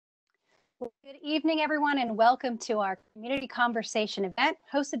Good evening, everyone, and welcome to our community conversation event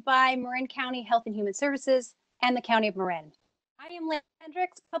hosted by Marin County Health and Human Services and the County of Marin. I am Lynn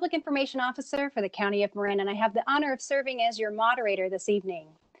Hendricks, Public Information Officer for the County of Marin, and I have the honor of serving as your moderator this evening.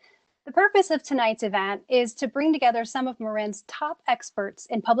 The purpose of tonight's event is to bring together some of Marin's top experts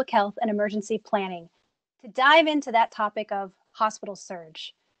in public health and emergency planning to dive into that topic of hospital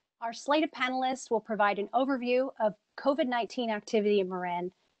surge. Our slated panelists will provide an overview of COVID-19 activity in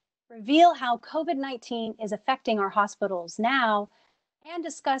Marin, reveal how COVID-19 is affecting our hospitals now, and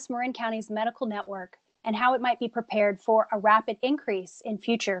discuss Marin County's medical network and how it might be prepared for a rapid increase in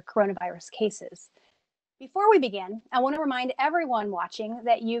future coronavirus cases. Before we begin, I want to remind everyone watching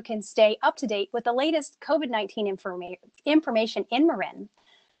that you can stay up to date with the latest COVID-19 information in Marin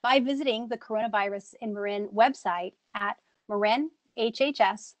by visiting the Coronavirus in Marin website at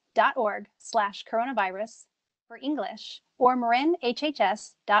marinhhs.org/coronavirus for English, or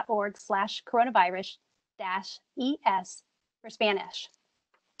marinhhs.org/coronavirus-es for Spanish.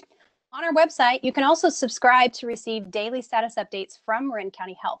 On our website, you can also subscribe to receive daily status updates from Marin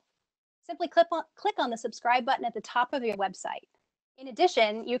County Health. Simply click on the subscribe button at the top of your website. In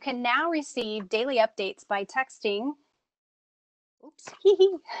addition, you can now receive daily updates by texting.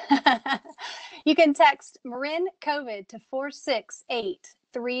 You can text Marin COVID to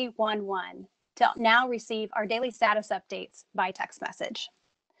 468-311 to now receive our daily status updates by text message.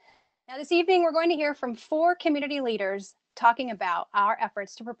 Now, this evening, we're going to hear from 4 community leaders talking about our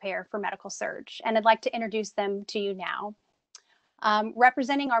efforts to prepare for medical surge, and I'd like to introduce them to you now.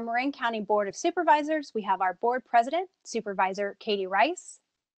 Representing our Marin County Board of Supervisors, we have our board president, Supervisor Katie Rice.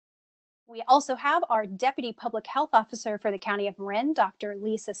 We also have our Deputy Public Health Officer for the County of Marin, Dr.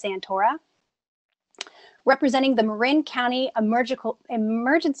 Lisa Santora. Representing the Marin County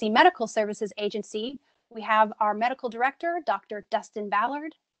Emergency Medical Services Agency, we have our Medical Director, Dr. Dustin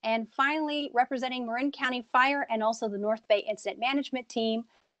Ballard. And finally, representing Marin County Fire and also the North Bay Incident Management Team,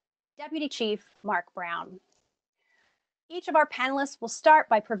 Deputy Chief Mark Brown. Each of our panelists will start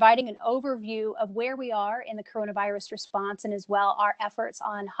by providing an overview of where we are in the coronavirus response and as well our efforts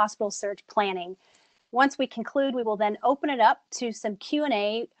on hospital surge planning. Once we conclude, we will then open it up to some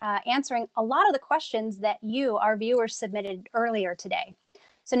Q&A, answering a lot of the questions that you, our viewers, submitted earlier today.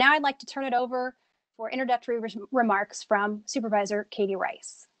 So now I'd like to turn it over for introductory remarks from Supervisor Katie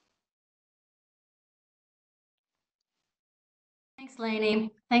Rice. Thanks,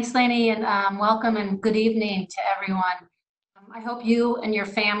 Lainey, and welcome and good evening to everyone. I hope you and your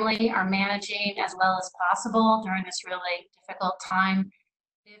family are managing as well as possible during this really difficult time.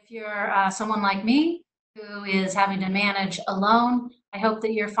 If you're someone like me who is having to manage alone, I hope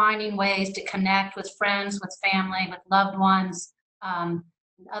that you're finding ways to connect with friends, with family, with loved ones,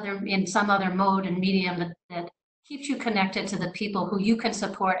 in some other mode and medium that keeps you connected to the people who you can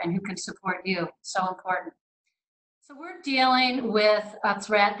support and who can support you. So important. So we're dealing with a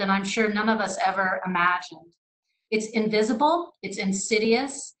threat that I'm sure none of us ever imagined. It's invisible, it's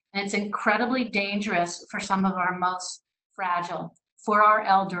insidious, and it's incredibly dangerous for some of our most fragile, for our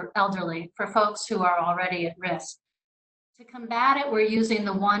elderly, for folks who are already at risk. To combat it, we're using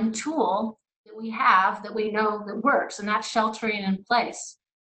the one tool that we have that we know that works, and that's sheltering in place.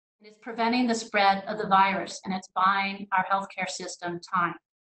 And it's preventing the spread of the virus, and it's buying our healthcare system time.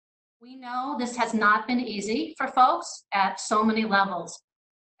 We know this has not been easy for folks at so many levels,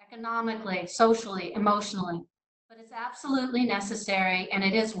 economically, socially, emotionally. But it's absolutely necessary, and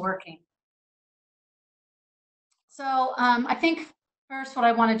it is working. So I think first what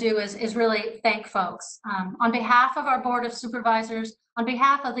I want to do is really thank folks. On behalf of our Board of Supervisors, on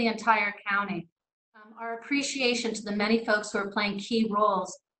behalf of the entire county, our appreciation to the many folks who are playing key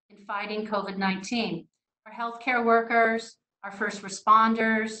roles in fighting COVID-19. Our healthcare workers, our first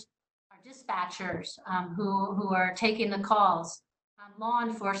responders, our dispatchers who are taking the calls, law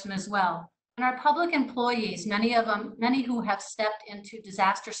enforcement as well. And our public employees, many who have stepped into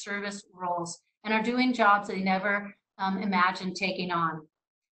disaster service roles and are doing jobs they never imagined taking on.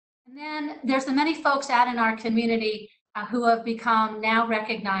 And then there's the many folks out in our community who have become now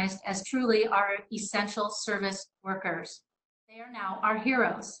recognized as truly our essential service workers. They are now our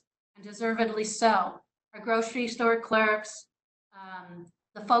heroes, and deservedly so. Our grocery store clerks,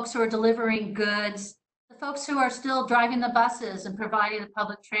 the folks who are delivering goods, the folks who are still driving the buses and providing the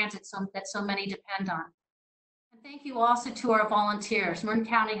public transit that so many depend on. And thank you also to our volunteers. Marin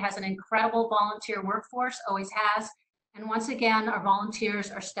County has an incredible volunteer workforce, always has. And once again, our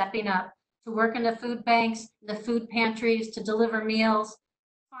volunteers are stepping up to work in the food banks, the food pantries, to deliver meals,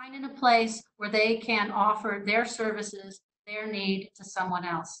 finding a place where they can offer their services, their need to someone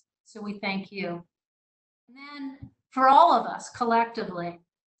else. So we thank you. And then for all of us collectively,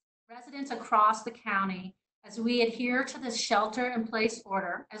 residents across the county, as we adhere to this shelter-in-place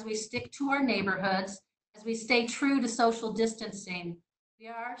order, as we stick to our neighborhoods, as we stay true to social distancing, we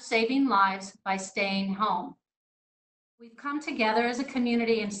are saving lives by staying home. We've come together as a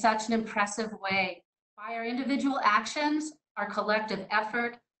community in such an impressive way. By our individual actions, our collective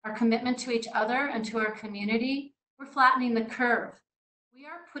effort, our commitment to each other and to our community, we're flattening the curve. We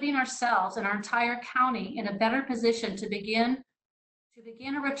are putting ourselves and our entire county in a better position to begin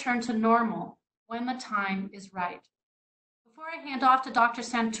a return to normal when the time is right. Before I hand off to Dr.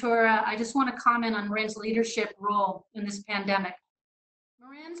 Santora, I just want to comment on Marin's leadership role in this pandemic.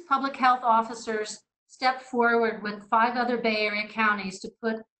 Marin's public health officers stepped forward with 5 other Bay Area counties to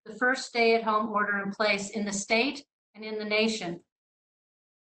put the first stay-at-home order in place in the state and in the nation.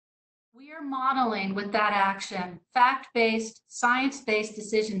 We are modeling with that action fact-based, science-based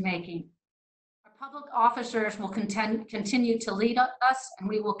decision-making. Our public officers will continue to lead us, and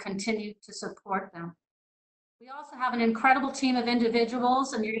we will continue to support them. We also have an incredible team of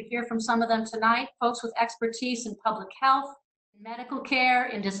individuals, and you're going to hear from some of them tonight, folks with expertise in public health, in medical care,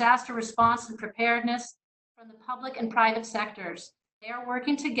 in disaster response and preparedness from the public and private sectors. They are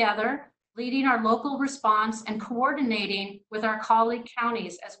working together, leading our local response and coordinating with our colleague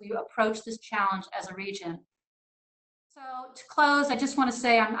counties as we approach this challenge as a region. So to close, I just want to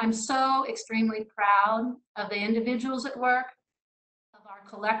say I'm so extremely proud of the individuals at work, of our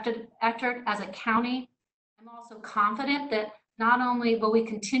collective effort as a county. I'm also confident that not only will we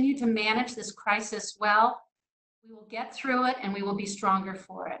continue to manage this crisis well, we will get through it and we will be stronger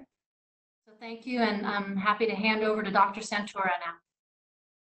for it. So thank you, and I'm happy to hand over to Dr. Santora now.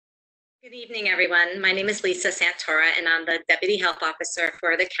 Good evening, everyone. My name is Lisa Santora, and I'm the Deputy Health Officer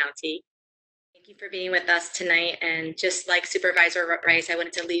for the county. Thank you for being with us tonight. And just like Supervisor Rice, I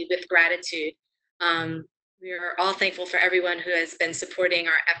wanted to lead with gratitude. We are all thankful for everyone who has been supporting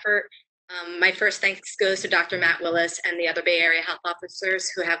our effort. My first thanks goes to Dr. Matt Willis and the other Bay Area health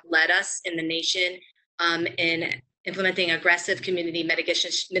officers who have led us in the nation in implementing aggressive community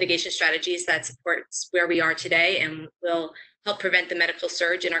mitigation strategies that supports where we are today and will help prevent the medical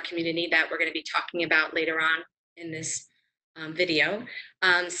surge in our community that we're going to be talking about later on in this video.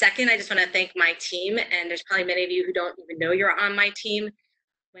 Second, I just want to thank my team, and there's probably many of you who don't even know you're on my team.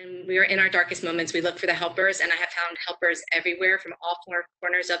 When we are in our darkest moments, we look for the helpers, and I have found helpers everywhere from all 4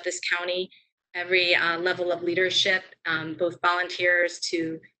 corners of this county, every level of leadership, both volunteers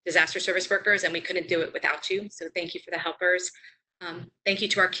to disaster service workers, and we couldn't do it without you. So thank you for the helpers. Thank you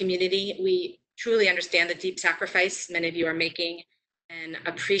to our community. We truly understand the deep sacrifice many of you are making and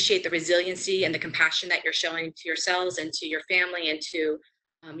appreciate the resiliency and the compassion that you're showing to yourselves and to your family and to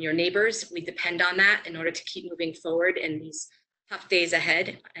your neighbors. We depend on that in order to keep moving forward in these tough days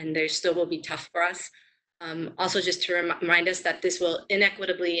ahead, and they still will be tough for us. Also, just to remind us that this will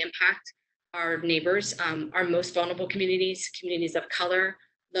inequitably impact our neighbors, our most vulnerable communities, communities of color,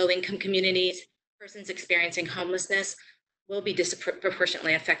 low-income communities, persons experiencing homelessness will be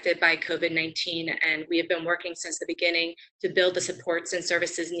disproportionately affected by COVID-19. And we have been working since the beginning to build the supports and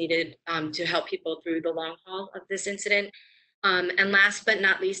services needed to help people through the long haul of this incident. And last but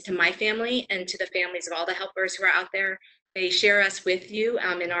not least, to my family and to the families of all the helpers who are out there. They share us with you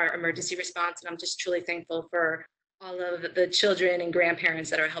in our emergency response, and I'm just truly thankful for all of the children and grandparents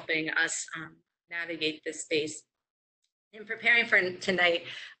that are helping us navigate this space. In preparing for tonight,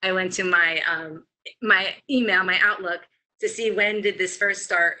 I went to my my email, my Outlook, to see when did this first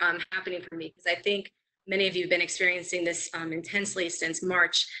start happening for me, because I think many of you have been experiencing this intensely since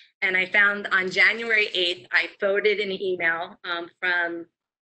March. And I found on January 8th, I forwarded an email from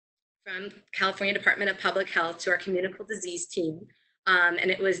California Department of Public Health to our communicable disease team.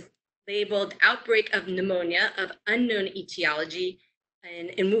 And it was labeled outbreak of pneumonia of unknown etiology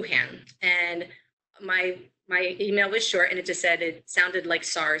in Wuhan. And my email was short, and it just said it sounded like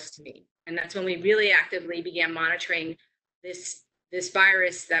SARS to me. And that's when we really actively began monitoring this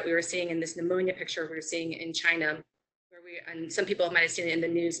virus that we were seeing in this pneumonia picture we were seeing in China, and some people might have seen it in the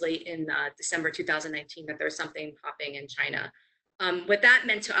news late in December 2019 that there's something popping in China. What that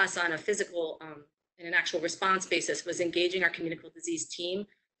meant to us on a physical and an actual response basis was engaging our communicable disease team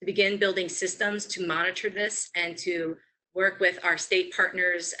to begin building systems to monitor this and to work with our state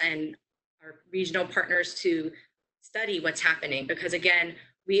partners and our regional partners to study what's happening. Because again,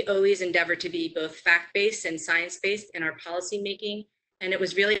 we always endeavor to be both fact-based and science-based in our policy making. And it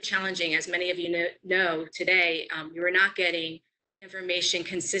was really challenging, as many of you know today, we were not getting information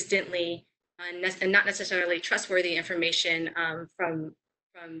consistently and not necessarily trustworthy information from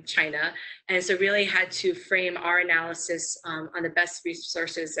China. And so really had to frame our analysis on the best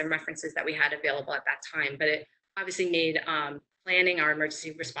resources and references that we had available at that time. But it obviously made planning our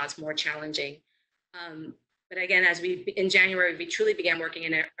emergency response more challenging. But again, in January, we truly began working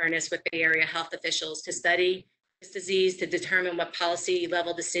in earnest with Bay Area health officials to study this disease, to determine what policy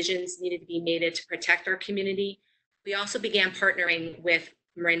level decisions needed to be made to protect our community. We also began partnering with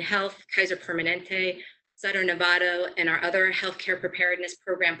Marin Health, Kaiser Permanente, Sutter Novato, and our other healthcare preparedness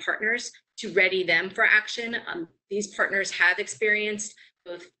program partners to ready them for action. These partners have experienced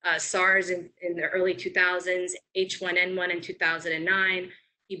both SARS in the early 2000s, H1N1 in 2009,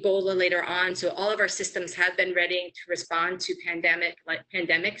 Ebola later on. So all of our systems have been ready to respond to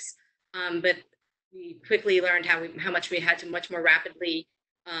pandemics, but we quickly learned how much we had to much more rapidly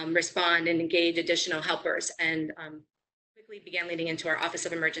respond and engage additional helpers, and quickly began leading into our Office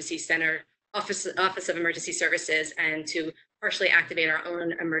of Emergency Services, and to partially activate our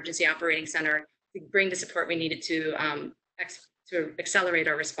own emergency operating center to bring the support we needed to accelerate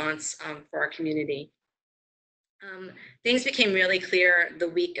our response for our community. Things became really clear the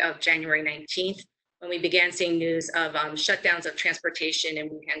week of January 19th, when we began seeing news of shutdowns of transportation in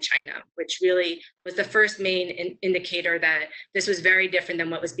Wuhan, China, which really was the first main indicator that this was very different than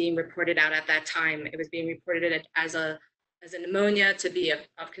what was being reported out at that time. It was being reported as a pneumonia, to be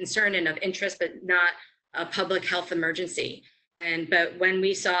of concern and of interest, but not a public health emergency. But when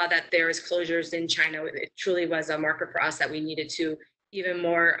we saw that there was closures in China, it truly was a marker for us that we needed to even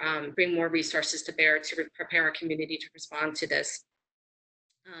more bring more resources to bear to prepare our community to respond to this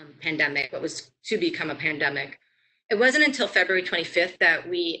pandemic, what was to become a pandemic. It wasn't until February 25th that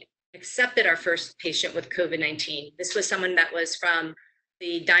we accepted our first patient with COVID-19. This was someone that was from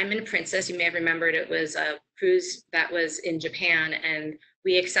the Diamond Princess. You may have remembered it was a cruise that was in Japan, and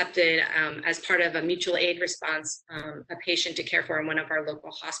we accepted as part of a mutual aid response a patient to care for in one of our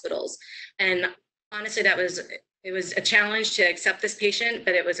local hospitals. And honestly, it was a challenge to accept this patient,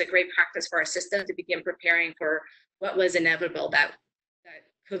 but it was a great practice for our system to begin preparing for what was inevitable, that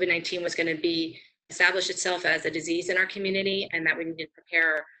COVID-19 was going to establish itself as a disease in our community, and that we needed to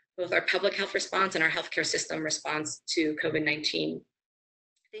prepare both our public health response and our healthcare system response to COVID-19.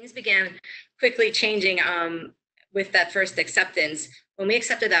 Things began quickly changing with that first acceptance. When we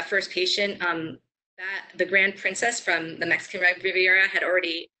accepted that first patient, the Grand Princess from the Mexican Riviera had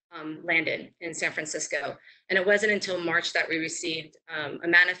already landed in San Francisco. And it wasn't until March that we received a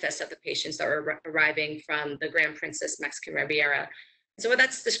manifest of the patients that were arriving from the Grand Princess Mexican Riviera. So what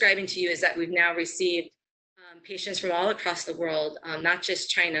that's describing to you is that we've now received patients from all across the world, not just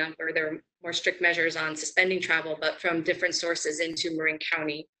China, where there are more strict measures on suspending travel, but from different sources into Marin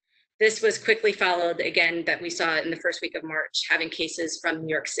County. This was quickly followed again that we saw in the first week of March, having cases from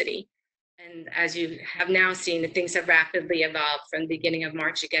New York City. And as you have now seen, things have rapidly evolved from the beginning of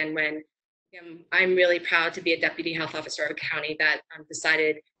March again, when I'm really proud to be a deputy health officer of a county that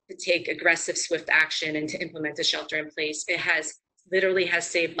decided to take aggressive, swift action and to implement a shelter in place. It literally has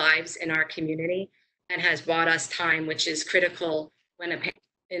saved lives in our community and has bought us time, which is critical when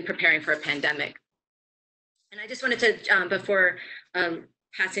in preparing for a pandemic. And I just wanted to, before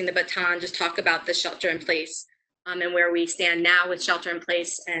passing the baton, just talk about the shelter in place and where we stand now with shelter in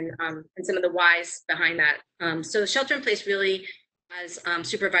place, and some of the whys behind that. So shelter in place really, as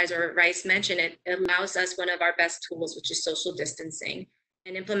Supervisor Rice mentioned, it allows us one of our best tools, which is social distancing,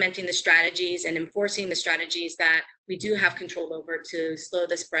 and implementing the strategies and enforcing the strategies that we do have control over to slow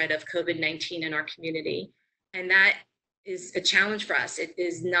the spread of COVID-19 in our community. And that is a challenge for us. It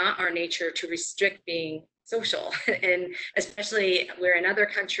is not our nature to restrict being social, and especially we're in other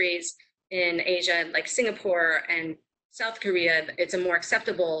countries in Asia, like Singapore and South Korea, it's a more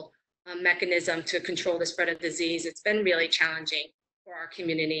acceptable mechanism to control the spread of disease. It's been really challenging for our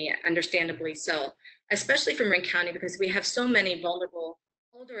community, understandably so, especially for Marin County, because we have so many vulnerable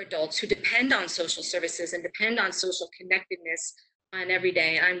older adults who depend on social services and depend on social connectedness on every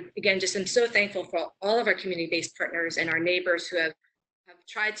day. I'm so thankful for all of our community-based partners and our neighbors who have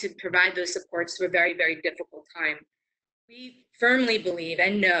tried to provide those supports through a very, very difficult time. We firmly believe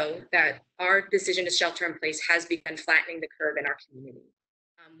and know that our decision to shelter in place has begun flattening the curve in our community.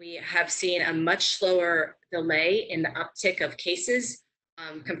 We have seen a much slower delay in the uptick of cases,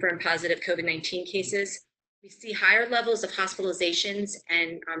 confirmed positive COVID-19 cases. We see higher levels of hospitalizations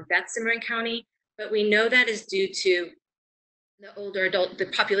and deaths in Marin County, but we know that is due to the older adult, the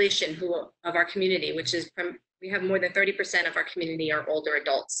population of our community, which is we have more than 30% of our community are older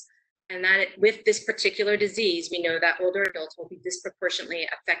adults. And that with this particular disease, we know that older adults will be disproportionately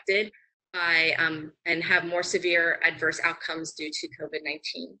affected by and have more severe adverse outcomes due to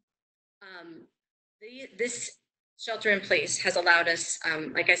COVID-19. This shelter in place has allowed us,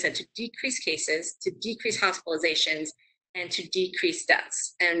 like I said, to decrease cases, to decrease hospitalizations, and to decrease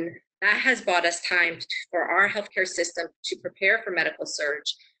deaths. And That has bought us time for our healthcare system to prepare for medical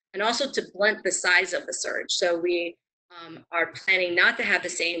surge and also to blunt the size of the surge. So we are planning not to have the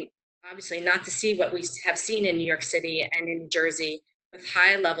same, obviously not to see what we have seen in New York City and in New Jersey with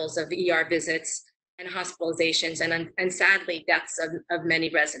high levels of ER visits and hospitalizations and sadly deaths of many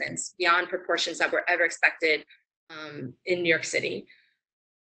residents beyond proportions that were ever expected in New York City.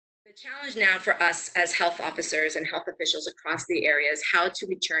 The challenge now for us as health officers and health officials across the area is how to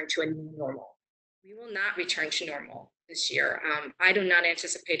return to a new normal. We will not return to normal this year. I do not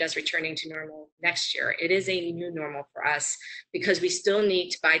anticipate us returning to normal next year. It is a new normal for us because we still need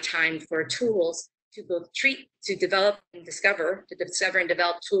to buy time for tools to both treat, to develop and discover and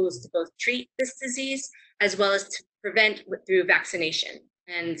develop tools to both treat this disease as well as to prevent through vaccination.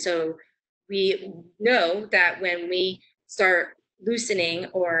 And so we know that when we start loosening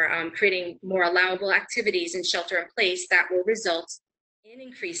or creating more allowable activities in shelter in place, that will result in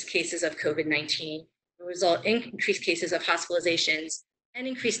increased cases of COVID-19, will result in increased cases of hospitalizations and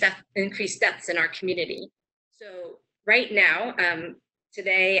increased deaths in our community. So right now,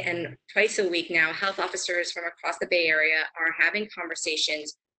 today and twice a week now, health officers from across the Bay Area are having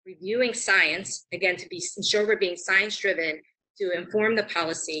conversations, reviewing science, again, to ensure we're being science-driven to inform the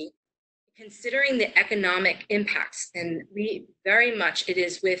policy, considering the economic impacts. And we very much, it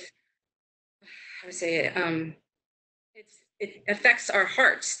is with, how to say it, it affects our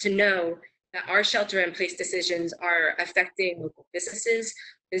hearts to know that our shelter-in-place decisions are affecting local businesses,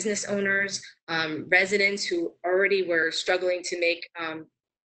 business owners, residents who already were struggling to make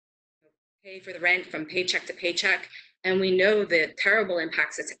pay for the rent from paycheck to paycheck. And we know the terrible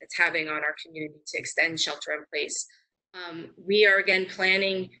impacts it's having on our community to extend shelter-in-place. We are again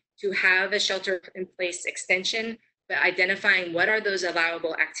planning to have a shelter-in-place extension, but identifying what are those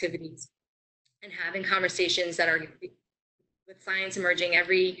allowable activities and having conversations that are with science emerging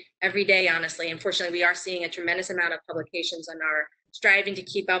every day, honestly. Unfortunately, we are seeing a tremendous amount of publications and are striving to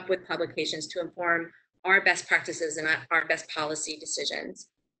keep up with publications to inform our best practices and our best policy decisions.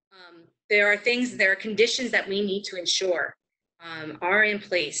 There are conditions that we need to ensure are in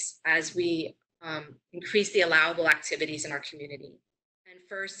place as we increase the allowable activities in our community. And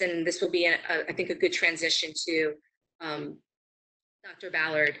first, and this will be, I think, a good transition to Dr.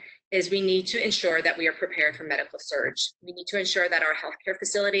 Ballard, is we need to ensure that we are prepared for medical surge. We need to ensure that our healthcare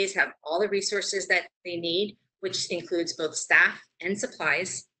facilities have all the resources that they need, which includes both staff and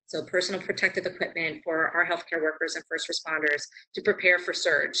supplies, so personal protective equipment for our healthcare workers and first responders to prepare for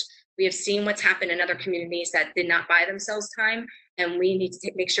surge. We have seen what's happened in other communities that did not buy themselves time, and we need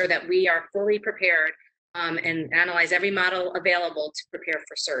to make sure that we are fully prepared and analyze every model available to prepare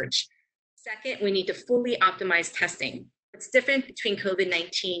for surge. Second, we need to fully optimize testing. What's different between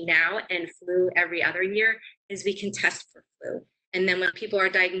COVID-19 now and flu every other year is we can test for flu. And then when people are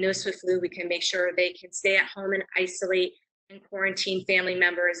diagnosed with flu, we can make sure they can stay at home and isolate and quarantine family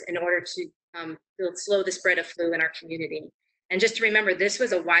members in order to slow the spread of flu in our community. And just to remember, this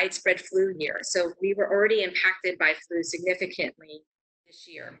was a widespread flu year. So we were already impacted by flu significantly this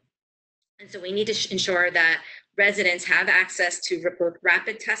year. And so we need to ensure that residents have access to both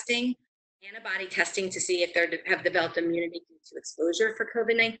rapid testing, antibody testing to see if they have developed immunity due to exposure for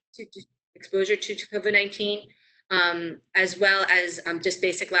COVID-19, to COVID-19, as well as just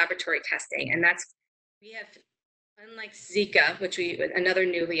basic laboratory testing. And we have, unlike Zika, which another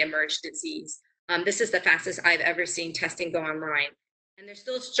newly emerged disease, this is the fastest I've ever seen testing go online. And there's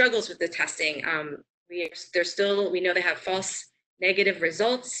still struggles with the testing. We know they have false negative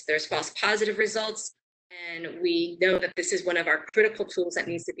results, there's false positive results, and we know that this is one of our critical tools that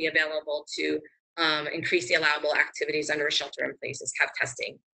needs to be available to increase the allowable activities under a shelter-in-place is have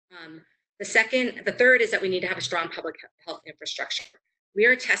testing. The third is that we need to have a strong public health infrastructure. We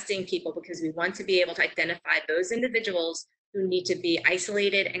are testing people because we want to be able to identify those individuals who need to be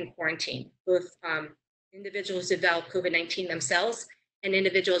isolated and quarantined, both individuals who develop COVID-19 themselves and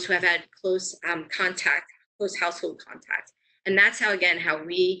individuals who have had close household contact. And that's how, again, as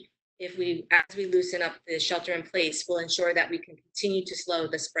we loosen up the shelter in place, we'll ensure that we can continue to slow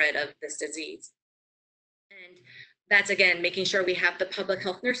the spread of this disease. And that's, again, making sure we have the public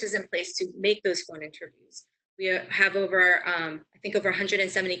health nurses in place to make those phone interviews. We have over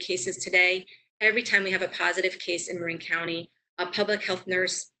 170 cases today. Every time we have a positive case in Marin County, a public health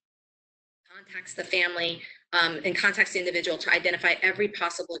nurse contacts the family and contacts the individual to identify every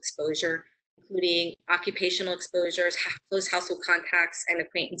possible exposure, including occupational exposures, close household contacts and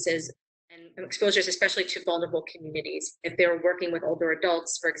acquaintances, and exposures especially to vulnerable communities, if they're working with older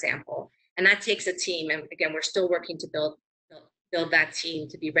adults, for example. And that takes a team. And again, we're still working to build that team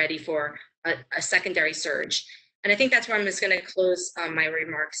to be ready for a secondary surge. And I think that's where I'm just going to close my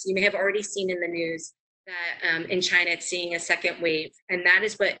remarks. You may have already seen in the news that in China, it's seeing a second wave. And that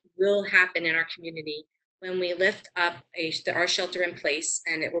is what will happen in our community when we lift up our shelter in place,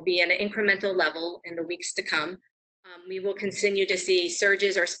 and it will be at an incremental level in the weeks to come. We will continue to see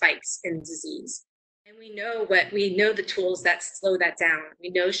surges or spikes in disease. And we know the tools that slow that down. We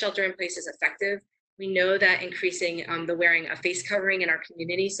know shelter in place is effective. We know that increasing the wearing of face covering in our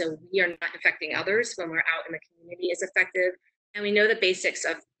community so we are not infecting others when we're out in the community is effective. And we know the basics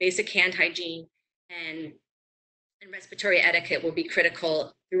of basic hand hygiene and respiratory etiquette will be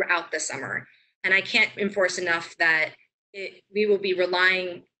critical throughout the summer. And I can't enforce enough that we will be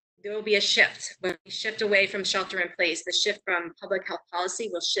relying, there will be a shift. When we shift away from shelter in place, the shift from public health policy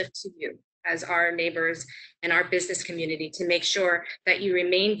will shift to you as our neighbors and our business community to make sure that you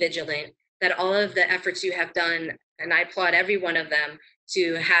remain vigilant, that all of the efforts you have done, and I applaud every one of them,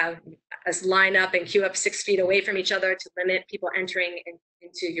 to have us line up and queue up 6 feet away from each other, to limit people entering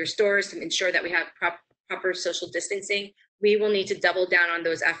into your stores, to ensure that we have proper social distancing. We will need to double down on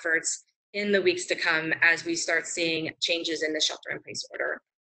those efforts in the weeks to come as we start seeing changes in the shelter-in-place order.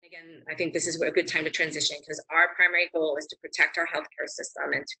 Again, I think this is a good time to transition because our primary goal is to protect our healthcare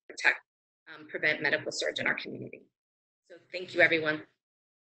system and to prevent medical surge in our community. So thank you, everyone.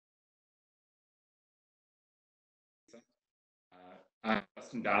 I'm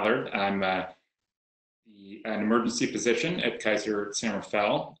Dustin Ballard. I'm an emergency physician at Kaiser San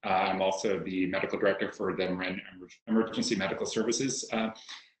Rafael. I'm also the medical director for the Marin Emergency Medical Services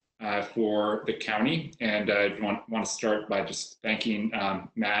for the county. And I want to start by just thanking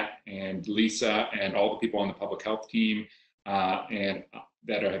Matt and Lisa and all the people on the public health team and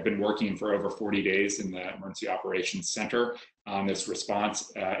that have been working for over 40 days in the Emergency Operations Center on this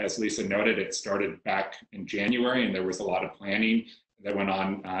response. As Lisa noted, it started back in January, and there was a lot of planning that went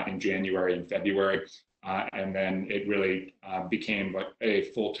on in January and February. And then it really became like a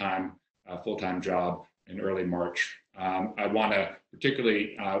full-time job in early March. I want to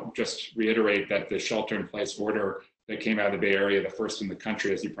particularly just reiterate that the shelter-in-place order that came out of the Bay Area, the first in the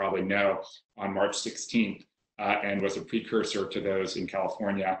country, as you probably know, on March 16th, and was a precursor to those in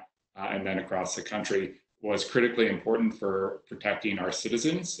California and then across the country, was critically important for protecting our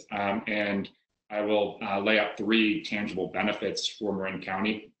citizens. And I will lay out 3 tangible benefits for Marin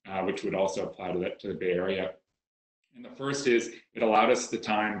County, which would also apply to the Bay Area. And the first is it allowed us the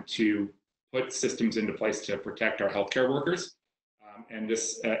time to put systems into place to protect our healthcare workers. And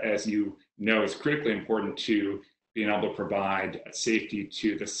this, as you know, is critically important to being able to provide safety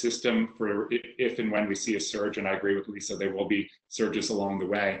to the system for if and when we see a surge. And I agree with Lisa, there will be surges along the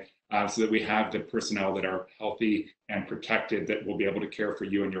way, so that we have the personnel that are healthy and protected that will be able to care for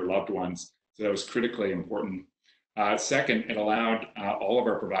you and your loved ones. So that was critically important. Second, it allowed all of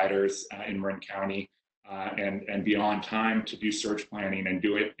our providers in Marin County and beyond time to do surge planning and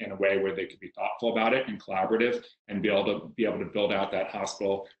do it in a way where they could be thoughtful about it and collaborative and be able to build out that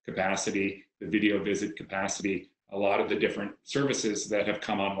hospital capacity, the video visit capacity, a lot of the different services that have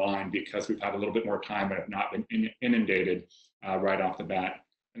come online because we've had a little bit more time and have not been inundated right off the bat.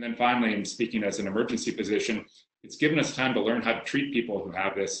 And then finally, and speaking as an emergency physician, it's given us time to learn how to treat people who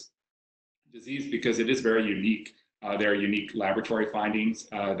have this disease because it is very unique. There are unique laboratory findings.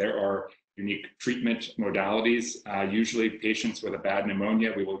 There are unique treatment modalities. Usually patients with a bad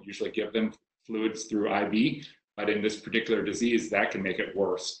pneumonia, we will usually give them fluids through IV, but in this particular disease, that can make it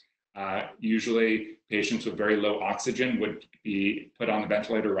worse. Usually patients with very low oxygen would be put on the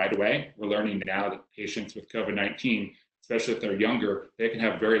ventilator right away. We're learning now that patients with COVID-19, especially if they're younger, they can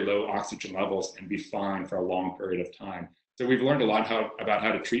have very low oxygen levels and be fine for a long period of time. So we've learned a lot about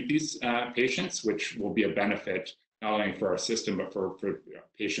how to treat these patients, which will be a benefit not only for our system, but for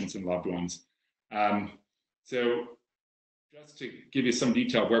patients and loved ones. So just to give you some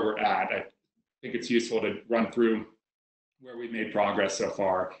detail where we're at, I think it's useful to run through where we've made progress so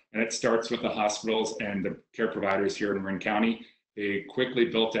far. And it starts with the hospitals and the care providers here in Marin County. They quickly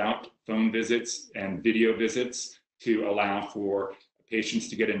built out phone visits and video visits to allow for patients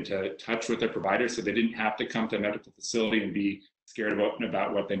to get into touch with their providers so they didn't have to come to a medical facility and be scared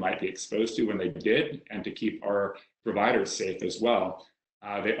about what they might be exposed to when they did, and to keep our providers safe as well.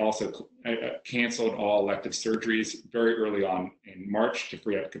 They also canceled all elective surgeries very early on in March to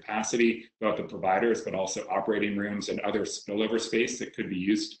free up capacity, both the providers, but also operating rooms and other spillover space that could be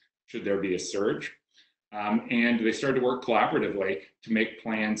used should there be a surge. And they started to work collaboratively to make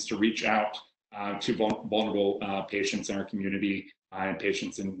plans to reach out to vulnerable patients in our community and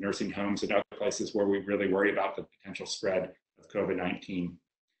patients in nursing homes and other places where we really worry about the potential spread of COVID-19.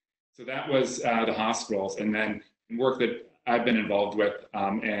 So that was the hospitals. And then work that I've been involved with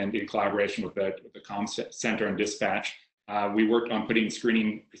and in collaboration with the comm center and dispatch, we worked on putting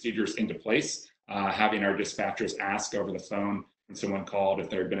screening procedures into place, having our dispatchers ask over the phone when someone called if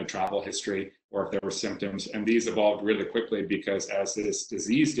there had been a travel history or if there were symptoms. And these evolved really quickly because as this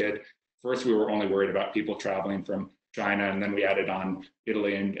disease did, first we were only worried about people traveling from China, and then we added on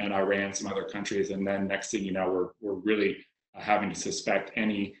Italy and Iran, some other countries. And then next thing you know, we're really having to suspect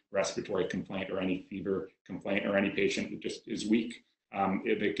any respiratory complaint or any fever complaint or any patient that just is weak.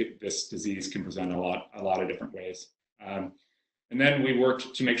 This disease can present a lot of different ways. And then we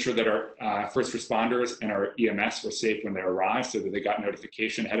worked to make sure that our first responders and our EMS were safe when they arrived, so that they got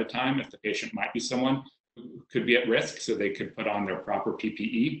notification ahead of time if the patient might be someone who could be at risk, so they could put on their proper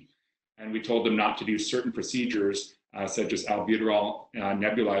PPE. And we told them not to do certain procedures, such as albuterol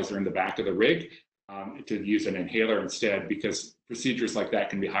nebulizer in the back of the rig, to use an inhaler instead, because procedures like that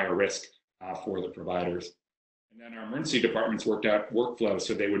can be higher risk for the providers. And then our emergency departments worked out workflows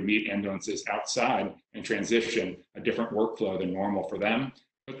so they would meet ambulances outside and transition a different workflow than normal for them,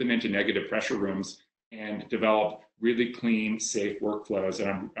 put them into negative pressure rooms, and develop really clean, safe workflows.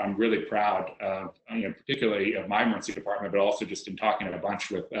 And I'm really proud, particularly of my emergency department, but also just in talking a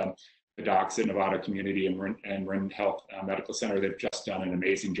bunch with the docs at Nevada Community and Marin Health Medical Center. They've just done an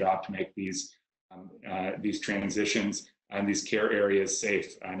amazing job to make these transitions and these care areas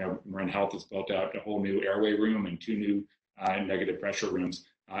safe. I know Marin Health has built out a whole new airway room and 2 new negative pressure rooms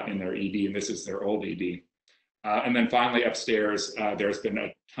in their ED, and this is their old ED. And then finally upstairs, there's been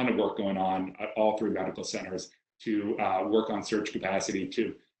a ton of work going on at all 3 medical centers to work on surge capacity,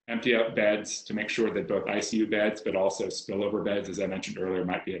 to empty out beds, to make sure that both ICU beds, but also spillover beds, as I mentioned earlier,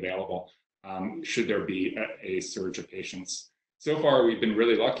 might be available should there be a surge of patients. So far, we've been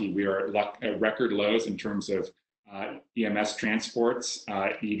really lucky. We are at record lows in terms of EMS transports,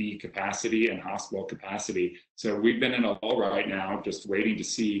 ED capacity, and hospital capacity. So we've been in a lull right now, just waiting to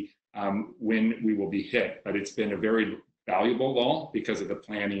see when we will be hit. But it's been a very valuable lull because of the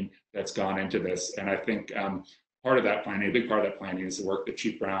planning that's gone into this. And I think part of that planning, a big part of that planning, is the work that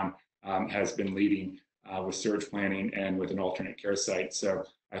Chief Brown has been leading with surge planning and with an alternate care site. So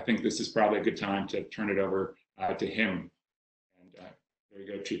I think this is probably a good time to turn it over to him. And there you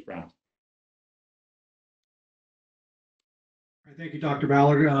go, Chief Brown. Thank you, Dr.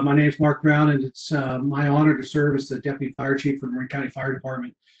 Ballard. My name is Mark Brown, and it's my honor to serve as the Deputy Fire Chief for the Marin County Fire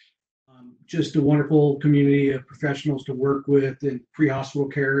Department. Just a wonderful community of professionals to work with in pre-hospital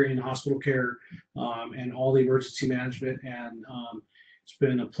care, in hospital care, and all the emergency management. And it's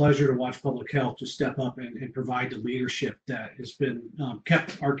been a pleasure to watch public health to step up and provide the leadership that has been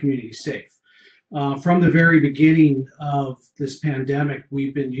kept our community safe. From the very beginning of this pandemic,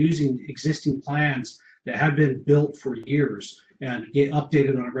 we've been using existing plans that have been built for years and get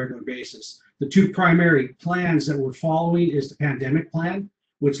updated on a regular basis. The 2 primary plans that we're following is the pandemic plan,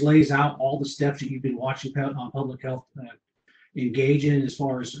 which lays out all the steps that you've been watching public health engage in as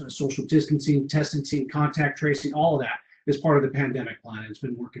far as social distancing, testing, contact tracing, all of that is part of the pandemic plan. It's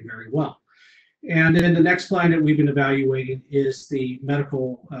been working very well. And then the next plan that we've been evaluating is the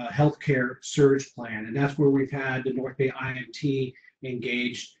medical healthcare surge plan. And that's where we've had the North Bay IMT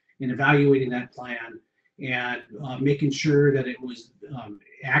engaged in evaluating that plan and making sure that it was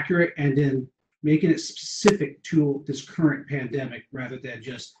accurate, and then making it specific to this current pandemic rather than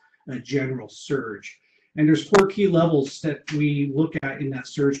just a general surge. And there's 4 key levels that we look at in that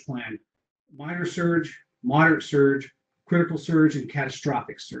surge plan: minor surge, moderate surge, critical surge, and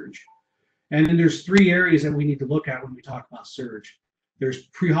catastrophic surge. And then there's 3 areas that we need to look at when we talk about surge. There's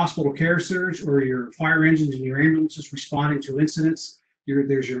pre-hospital care surge, or your fire engines and your ambulances responding to incidents.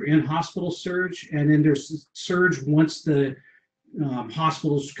 There's your in-hospital surge, and then there's surge once the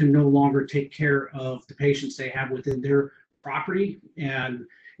hospitals can no longer take care of the patients they have within their property, and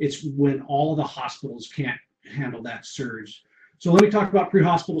it's when all the hospitals can't handle that surge. So let me talk about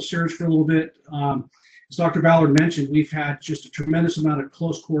pre-hospital surge for a little bit. As Dr. Ballard mentioned, we've had just a tremendous amount of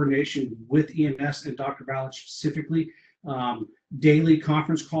close coordination with EMS and Dr. Ballard specifically. Daily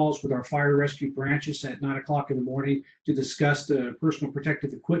conference calls with our fire rescue branches at 9 o'clock in the morning to discuss the personal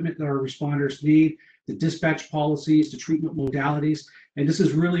protective equipment that our responders need, the dispatch policies, the treatment modalities. And this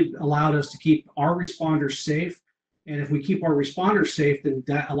has really allowed us to keep our responders safe. And if we keep our responders safe, then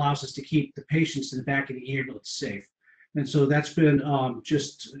that allows us to keep the patients in the back of the ambulance safe. And so that's been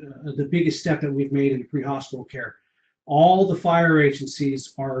just the biggest step that we've made in pre-hospital care. All the fire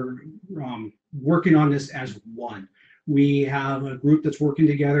agencies are working on this as one. We have a group that's working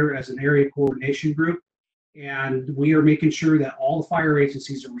together as an area coordination group, and we are making sure that all the fire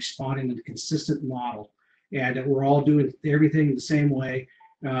agencies are responding in a consistent model, and that we're all doing everything the same way.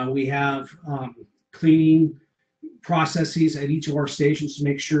 We have cleaning processes at each of our stations to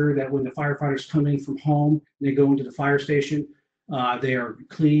make sure that when the firefighters come in from home, they go into the fire station, they are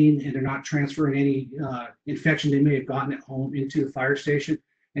clean and they're not transferring any infection they may have gotten at home into the fire station.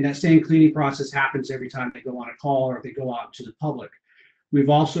 And that same cleaning process happens every time they go on a call or they go out to the public. We've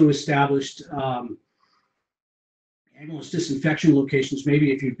also established ambulance disinfection locations.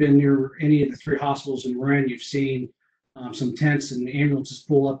 Maybe if you've been near any of the 3 hospitals in Marin, you've seen some tents and ambulances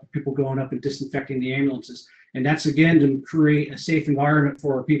pull up, people going up and disinfecting the ambulances. And that's again to create a safe environment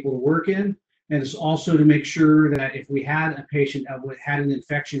for our people to work in. And it's also to make sure that if we had a patient that had an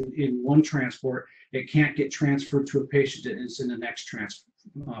infection in one transport, it can't get transferred to a patient that is in the next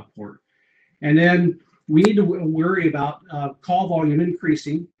transport. And then we need to worry about call volume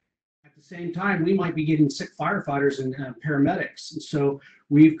increasing. At the same time, we might be getting sick firefighters and paramedics. And so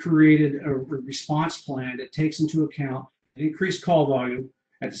we've created a response plan that takes into account increased call volume,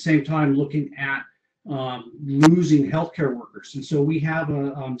 at the same time looking at losing healthcare workers. And so we have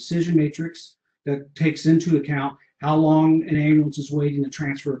a decision matrix that takes into account how long an ambulance is waiting to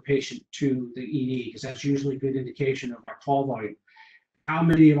transfer a patient to the ED, because that's usually a good indication of our call volume. How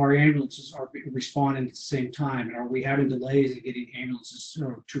many of our ambulances are responding at the same time, and are we having delays in getting ambulances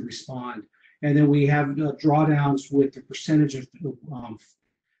to respond? And then we have drawdowns with the percentage of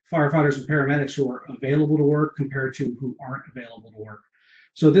firefighters and paramedics who are available to work compared to who aren't available to work.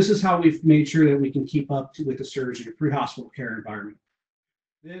 So this is how we've made sure that we can keep up with the surge in a pre-hospital care environment.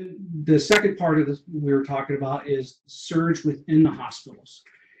 Then the second part of this we were talking about is surge within the hospitals.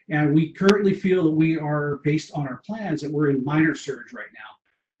 And we currently feel that we are, based on our plans, that we're in minor surge right now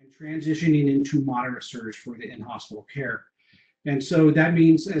and transitioning into moderate surge for the in-hospital care. And so that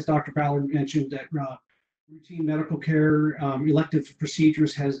means, as Dr. Ballard mentioned, that routine medical care, elective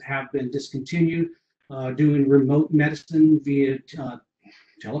procedures have been discontinued, doing remote medicine via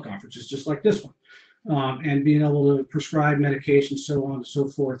teleconferences just like this one. And being able to prescribe medication, so on and so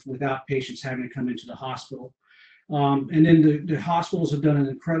forth, without patients having to come into the hospital. And then the hospitals have done an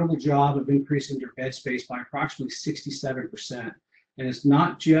incredible job of increasing their bed space by approximately 67%. And it's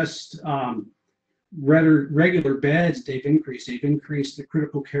not just regular beds they've increased the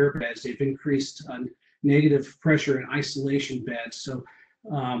critical care beds, they've increased negative pressure and isolation beds. So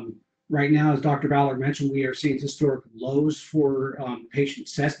right now, as Dr. Ballard mentioned, we are seeing historic lows for patient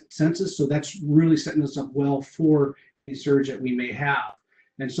census. So that's really setting us up well for a surge that we may have.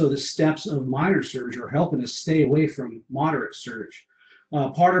 And so the steps of minor surge are helping us stay away from moderate surge.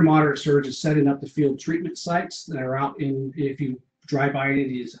 Part of moderate surge is setting up the field treatment sites that are out in, if you drive by any of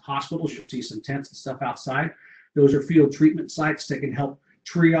these hospitals, you'll see some tents and stuff outside. Those are field treatment sites that can help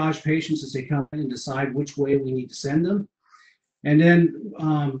triage patients as they come in and decide which way we need to send them. And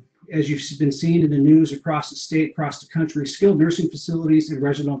then, as you've been seeing in the news across the state, across the country, skilled nursing facilities and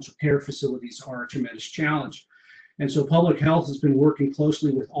residential care facilities are a tremendous challenge. And so public health has been working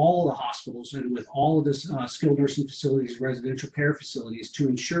closely with all the hospitals and with all of the skilled nursing facilities, residential care facilities, to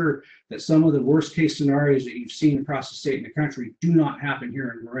ensure that some of the worst case scenarios that you've seen across the state and the country do not happen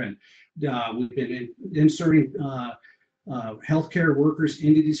here in Marin. We've been inserting healthcare workers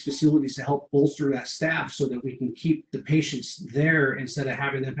into these facilities to help bolster that staff so that we can keep the patients there instead of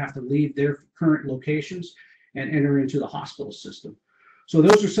having them have to leave their current locations and enter into the hospital system. So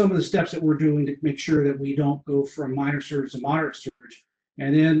those are some of the steps that we're doing to make sure that we don't go from minor surge to moderate surge.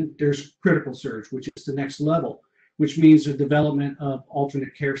 And then there's critical surge, which is the next level, which means the development of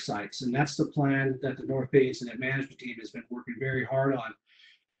alternate care sites. And that's the plan that the North Bay Incident Management Team has been working very hard on.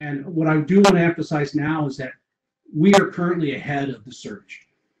 And what I do want to emphasize now is that we are currently ahead of the surge.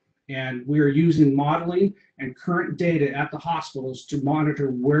 And we are using modeling and current data at the hospitals to monitor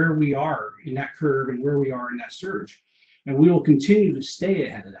where we are in that curve and where we are in that surge. And we will continue to stay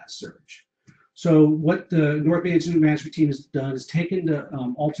ahead of that surge. So what the North Bay Incident Management Team has done is taken the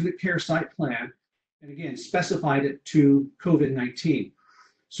alternate care site plan and again, specified it to COVID-19.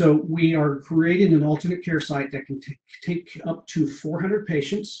 So we are creating an alternate care site that can take up to 400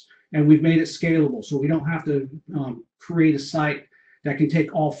 patients, and we've made it scalable. So we don't have to create a site that can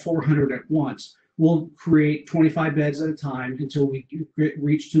take all 400 at once. We'll create 25 beds at a time until we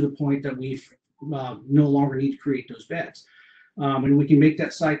reach to the point that we no longer need to create those beds. And we can make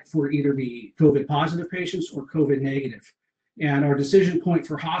that site for either the COVID positive patients or COVID negative. And our decision point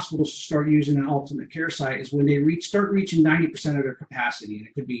for hospitals to start using an alternate care site is when they start reaching 90% of their capacity. And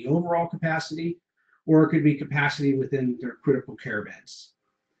it could be overall capacity, or it could be capacity within their critical care beds.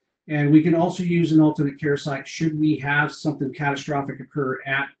 And we can also use an alternate care site should we have something catastrophic occur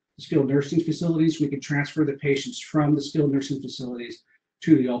at the skilled nursing facilities. We can transfer the patients from the skilled nursing facilities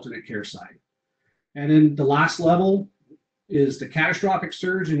to the alternate care site. And then the last level is the catastrophic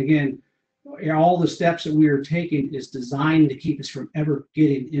surge. And again, all the steps that we are taking is designed to keep us from ever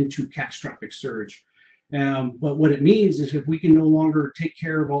getting into catastrophic surge. But what it means is if we can no longer take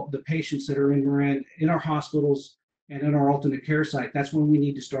care of all the patients that are in our hospitals and in our alternate care site, that's when we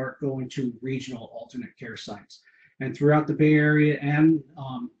need to start going to regional alternate care sites. And throughout the Bay Area and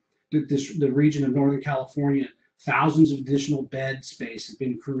the region of Northern California, thousands of additional bed space have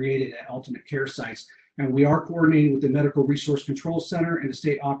been created at alternate care sites. And we are coordinating with the Medical Resource Control Center and the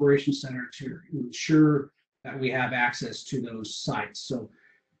State Operations Center to ensure that we have access to those sites. So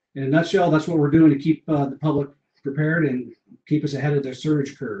in a nutshell, that's what we're doing to keep the public prepared and keep us ahead of the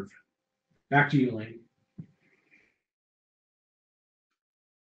surge curve. Back to you, Elaine.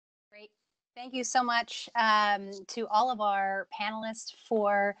 Great. Thank you so much to all of our panelists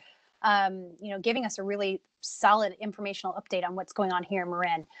for giving us a really solid informational update on what's going on here in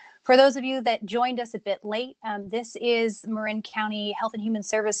Marin. For those of you that joined us a bit late, this is Marin County Health and Human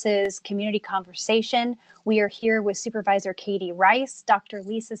Services Community Conversation. We are here with Supervisor Katie Rice, Dr.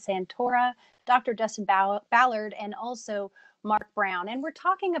 Lisa Santora, Dr. Dustin Ballard, and also Mark Brown. And we're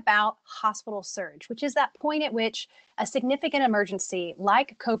talking about hospital surge, which is that point at which a significant emergency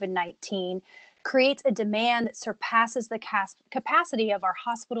like COVID-19 creates a demand that surpasses the capacity of our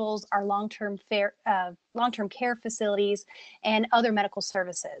hospitals, our long-term care facilities, and other medical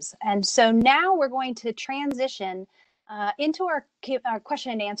services. And so now we're going to transition into our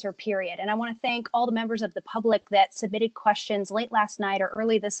question and answer period. And I want to thank all the members of the public that submitted questions late last night or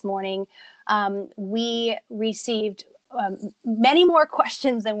early this morning. We received many more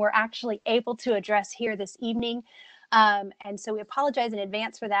questions than we're actually able to address here this evening. And so we apologize in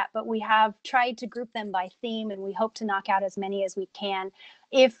advance for that, but we have tried to group them by theme, and we hope to knock out as many as we can.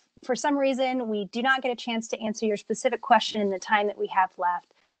 If for some reason we do not get a chance to answer your specific question in the time that we have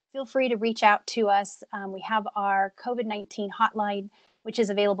left, feel free to reach out to us. We have our COVID-19 hotline, which is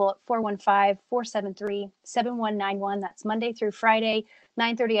available at 415-473-7191. That's Monday through Friday,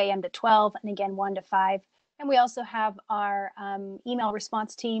 9:30 a.m. to 12, and again, 1 to 5. And we also have our email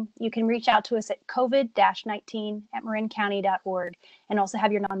response team. You can reach out to us at covid-19@marincounty.org and also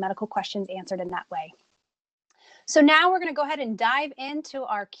have your non-medical questions answered in that way. So now we're going to go ahead and dive into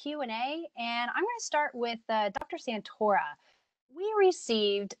our Q&A, and I'm going to start with Dr. Santora. We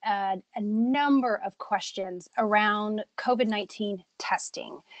received a number of questions around COVID-19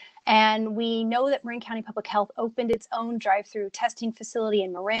 testing. And we know that Marin County Public Health opened its own drive-through testing facility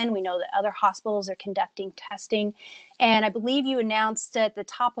in Marin. We know that other hospitals are conducting testing. And I believe you announced at the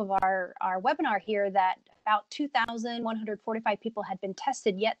top of our webinar here that about 2,145 people had been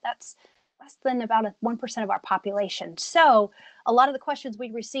tested, yet that's less than about 1% of our population. So a lot of the questions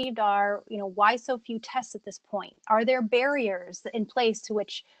we received are, why so few tests at this point? Are there barriers in place to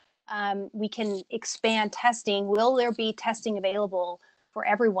which we can expand testing? Will there be testing available for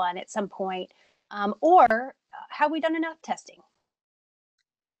everyone at some point? Or have we done enough testing?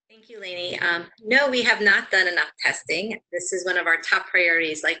 Thank you, Lainey. No, we have not done enough testing. This is one of our top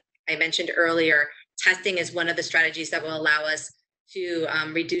priorities. Like I mentioned earlier, testing is one of the strategies that will allow us to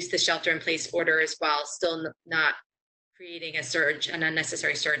reduce the shelter-in-place orders while still not creating an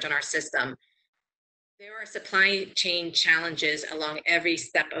unnecessary surge on our system. There are supply chain challenges along every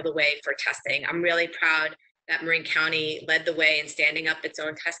step of the way for testing. I'm really proud that Marin County led the way in standing up its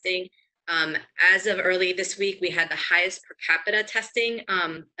own testing. As of early this week, we had the highest per capita testing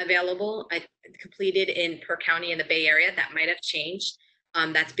available, completed in per county in the Bay Area. That might have changed.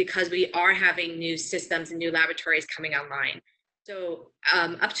 That's because we are having new systems and new laboratories coming online. So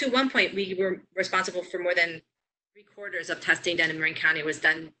up to one point, we were responsible for more than 3/4 of testing done in Marin County was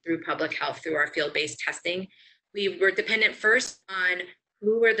done through public health, through our field-based testing. We were dependent first on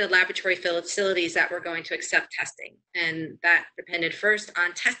who were the laboratory facilities that were going to accept testing. And that depended first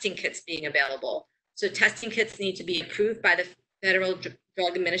on testing kits being available. So testing kits need to be approved by the Federal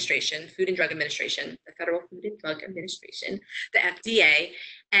Drug Administration, Food and Drug Administration, the Federal Food and Drug Administration, the FDA,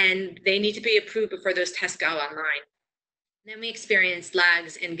 and they need to be approved before those tests go online. Then we experienced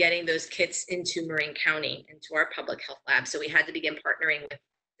lags in getting those kits into Marin County, into our public health lab. So we had to begin partnering with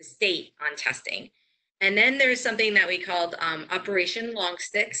the state on testing. And then there's something that we called Operation Long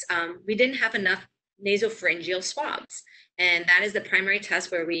Sticks. We didn't have enough nasopharyngeal swabs. And that is the primary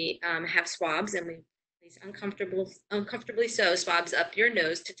test where we have swabs, and we place uncomfortably so swabs up your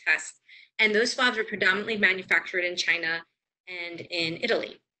nose to test. And those swabs are predominantly manufactured in China and in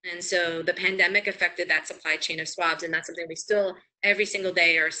Italy. And so the pandemic affected that supply chain of swabs, and that's something we still every single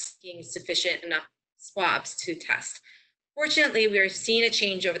day are seeing sufficient enough swabs to test. Fortunately, we're seeing a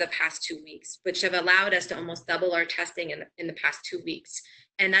change over the past 2 weeks, which have allowed us to almost double our testing in the past 2 weeks.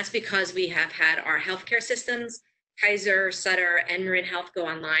 And that's because we have had our healthcare systems Kaiser, Sutter, and Marin Health go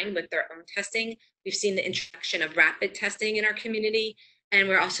online with their own testing. We've seen the introduction of rapid testing in our community, and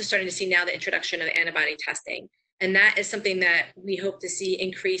we're also starting to see now the introduction of antibody testing. And that is something that we hope to see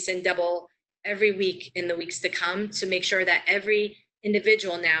increase and double every week in the weeks to come, to make sure that every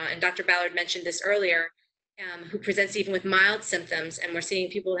individual now, and Dr. Ballard mentioned this earlier, who presents even with mild symptoms, and we're seeing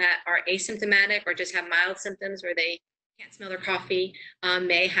people that are asymptomatic or just have mild symptoms where they can't smell their coffee,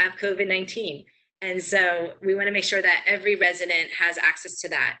 may have COVID-19. And so we want to make sure that every resident has access to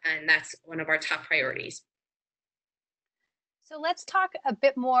that, and that's one of our top priorities. So let's talk a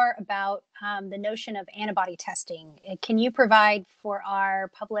bit more about the notion of antibody testing. Can you provide for our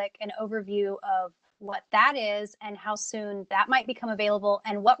public an overview of what that is and how soon that might become available,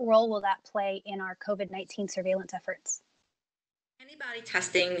 and what role will that play in our COVID-19 surveillance efforts? Antibody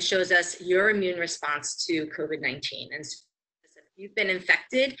testing shows us your immune response to COVID-19. And so if you've been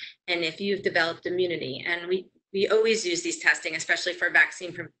infected and if you've developed immunity, and we always use these testing, especially for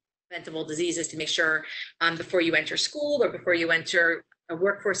vaccine preventable diseases, to make sure before you enter school or before you enter a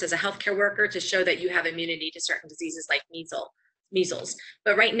workforce as a healthcare worker, to show that you have immunity to certain diseases like measles.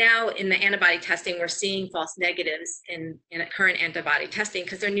 But right now in the antibody testing, we're seeing false negatives in current antibody testing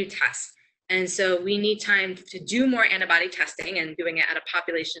because they're new tests. And so we need time to do more antibody testing and doing it at a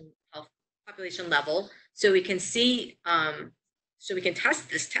population level, so we can see, so we can test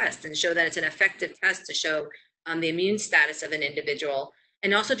this test and show that it's an effective test to show the immune status of an individual,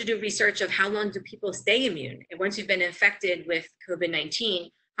 and also to do research of how long do people stay immune. And once you've been infected with COVID-19,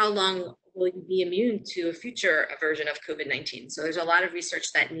 how long will you be immune to a future version of COVID-19? So there's a lot of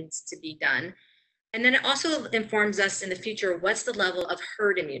research that needs to be done. And then it also informs us in the future, what's the level of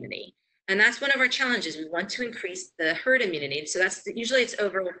herd immunity? And that's one of our challenges. We want to increase the herd immunity. So that's usually it's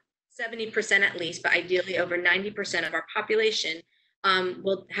over 70% at least, but ideally over 90% of our population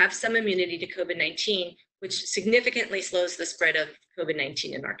will have some immunity to COVID-19, which significantly slows the spread of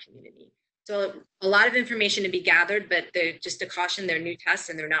COVID-19 in our community. So a lot of information to be gathered, but they're just a caution, they're new tests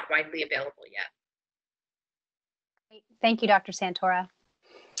and they're not widely available yet. Thank you, Dr. Santora.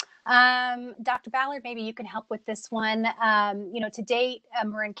 Dr. Ballard, maybe you can help with this one. To date,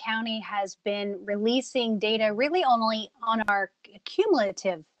 Marin County has been releasing data really only on our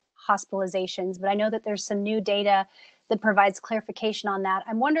cumulative hospitalizations, but I know that there's some new data that provides clarification on that.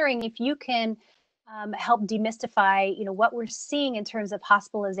 I'm wondering if you can help demystify, what we're seeing in terms of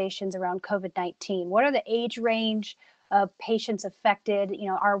hospitalizations around COVID-19. What are the age range of patients affected?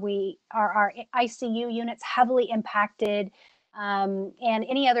 Are our ICU units heavily impacted? And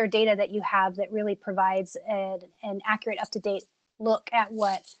any other data that you have that really provides an accurate, up-to-date look at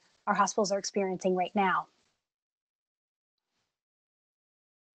what our hospitals are experiencing right now.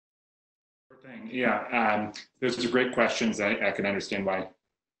 Yeah, those are great questions. I can understand why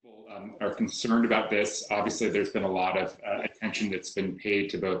people are concerned about this. Obviously, there's been a lot of attention that's been paid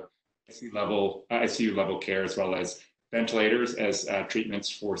to both ICU level care as well as ventilators as treatments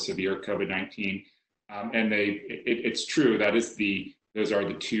for severe COVID-19. And it's true that those are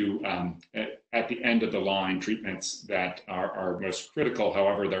the two at the end of the line treatments that are most critical.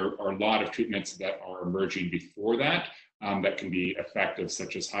 However, there are a lot of treatments that are emerging before that that can be effective,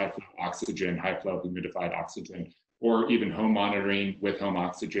 such as high flow oxygen, high flow humidified oxygen, or even home monitoring with home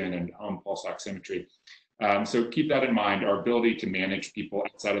oxygen and home pulse oximetry. So keep that in mind. Our ability to manage people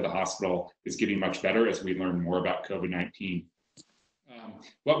outside of the hospital is getting much better as we learn more about COVID-19.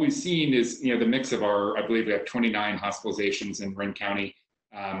 What we've seen is, the mix of I believe we have 29 hospitalizations in Marin County,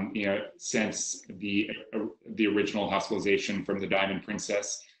 since the original hospitalization from the Diamond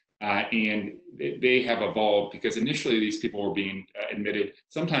Princess. And they have evolved because initially these people were being admitted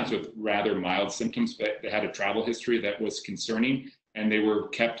sometimes with rather mild symptoms, but they had a travel history that was concerning, and they were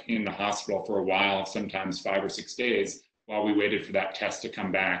kept in the hospital for a while, sometimes 5 or 6 days, while we waited for that test to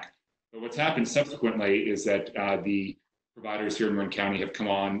come back. But what's happened subsequently is that the providers here in Marin County have come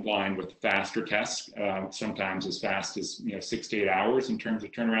online with faster tests, sometimes as fast as 6 to 8 hours in terms of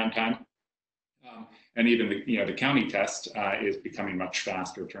turnaround time. And even the county test is becoming much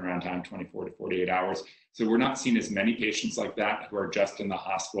faster turnaround time, 24 to 48 hours. So we're not seeing as many patients like that who are just in the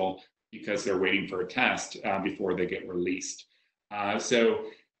hospital because they're waiting for a test before they get released. So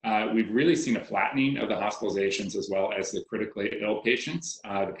we've really seen a flattening of the hospitalizations as well as the critically ill patients.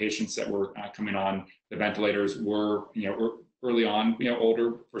 The patients that were coming on the ventilators were, early on,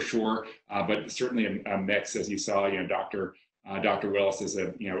 older for sure, but certainly a mix, as you saw. Dr. Willis is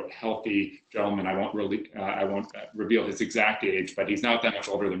a healthy gentleman. I won't reveal his exact age, but he's not that much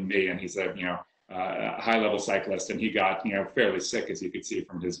older than me, and he's a high-level cyclist, and he got fairly sick, as you could see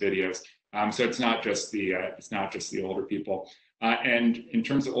from his videos. So it's not just the older people. And in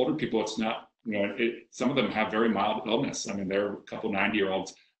terms of older people, it's not you know, some of them have very mild illness. I mean, there are a couple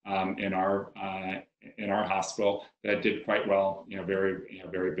 90-year-olds in our hospital that did quite well. You know,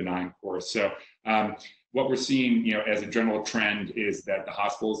 very benign course. So what we're seeing, you know, as a general trend is that the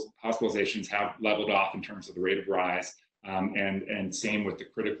hospitalizations have leveled off in terms of the rate of rise. And same with the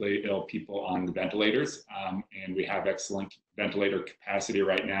critically ill people on the ventilators. And we have excellent ventilator capacity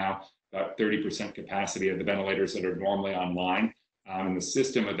right now, about 30% capacity of the ventilators that are normally online. And the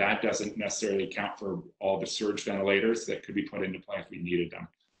system of that doesn't necessarily account for all the surge ventilators that could be put into play if we needed them.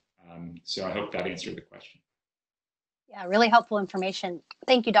 So I hope that answered the question. Yeah, really helpful information.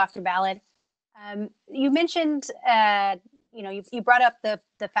 Thank you, Dr. Ballard. You mentioned, you know, you brought up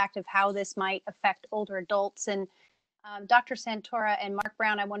the fact of how this might affect older adults, and Dr. Santora and Mark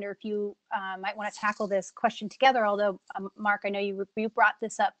Brown, I wonder if you might want to tackle this question together, although Mark, I know you brought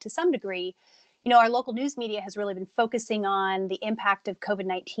this up to some degree. You know, our local news media has really been focusing on the impact of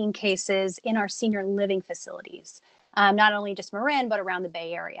COVID-19 cases in our senior living facilities, not only just Marin, but around the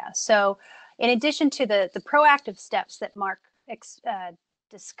Bay Area. So in addition to the proactive steps that Mark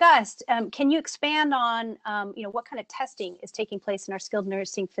discussed, can you expand on, you know, what kind of testing is taking place in our skilled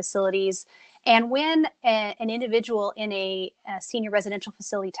nursing facilities? And when an individual in a senior residential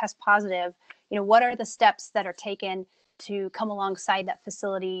facility tests positive, you know, what are the steps that are taken to come alongside that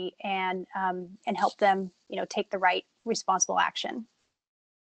facility and help them, you know, take the right responsible action?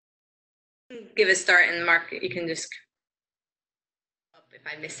 Give a start, and Mark, you can just up if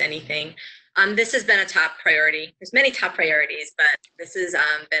I miss anything. This has been a top priority. There's many top priorities, but this has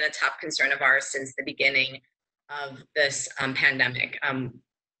been a top concern of ours since the beginning of this pandemic.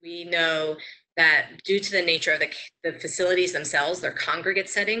 We know that due to the nature of the facilities themselves, they're congregate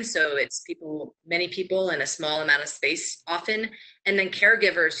settings, so it's many people in a small amount of space often, and then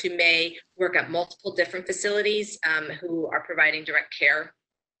caregivers who may work at multiple different facilities who are providing direct care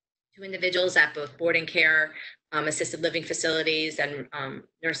to individuals at both boarding care, assisted living facilities, and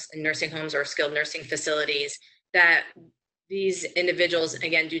nursing homes or skilled nursing facilities, that these individuals,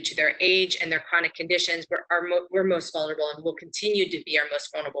 again, due to their age and their chronic conditions, we're most vulnerable and will continue to be our most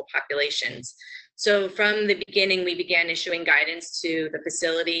vulnerable populations. So from the beginning, we began issuing guidance to the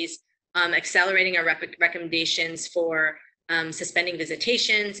facilities, accelerating our recommendations for suspending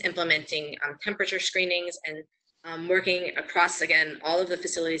visitations, implementing temperature screenings, and working across, again, all of the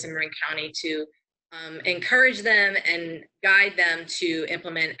facilities in Marin County to encourage them and guide them to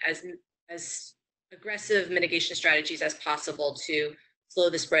implement as aggressive mitigation strategies as possible to slow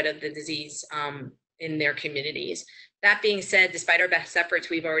the spread of the disease in their communities. That being said, despite our best efforts,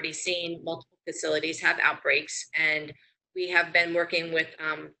 we've already seen multiple facilities have outbreaks, and we have been working with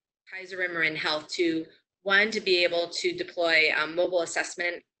Kaiser and Marin Health to be able to deploy mobile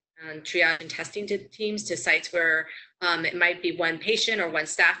assessment and triage and testing teams to sites where it might be one patient or one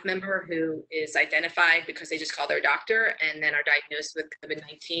staff member who is identified because they just call their doctor and then are diagnosed with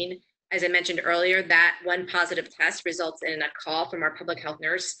COVID-19. As I mentioned earlier, that one positive test results in a call from our public health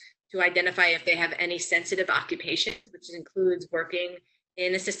nurse to identify if they have any sensitive occupations, which includes working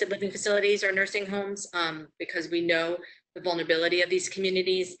in assisted living facilities or nursing homes, because we know the vulnerability of these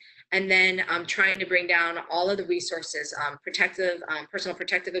communities. And then trying to bring down all of the resources, personal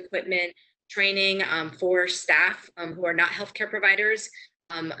protective equipment, training for staff who are not healthcare providers.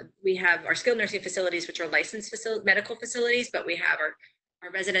 We have our skilled nursing facilities, which are licensed medical facilities, but we have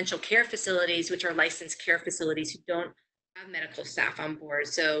our residential care facilities, which are licensed care facilities who don't have medical staff on board.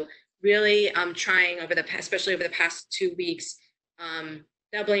 So really trying especially over the past 2 weeks,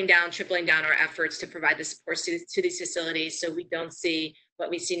 doubling down, tripling down our efforts to provide the support to these facilities, so we don't see what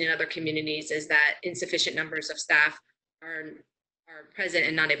we've seen in other communities, is that insufficient numbers of staff are present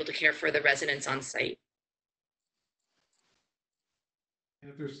and not able to care for the residents on site.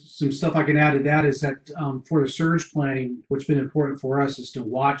 If there's some stuff I can add to that, is that for the surge planning, what's been important for us is to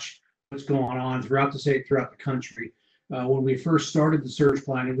watch what's going on throughout the state, throughout the country. When we first started the surge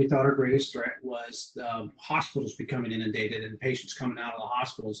planning, we thought our greatest threat was hospitals becoming inundated and patients coming out of the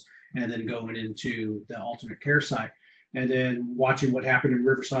hospitals and then going into the alternate care site. And then watching what happened in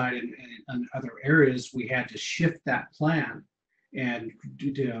Riverside and other areas, we had to shift that plan and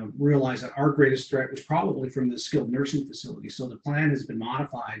to realize that our greatest threat was probably from the skilled nursing facility. So the plan has been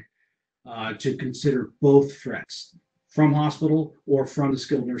modified to consider both threats, from hospital or from the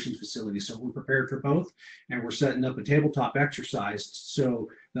skilled nursing facility. So we're prepared for both, and we're setting up a tabletop exercise so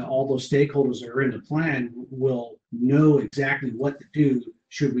that all those stakeholders that are in the plan will know exactly what to do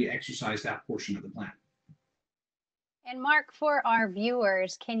should we exercise that portion of the plan. And Mark, for our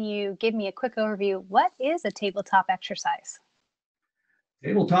viewers, can you give me a quick overview? What is a tabletop exercise?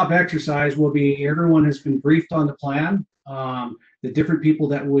 Tabletop exercise will be, everyone has been briefed on the plan. The different people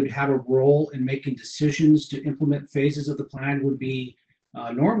that would have a role in making decisions to implement phases of the plan would be,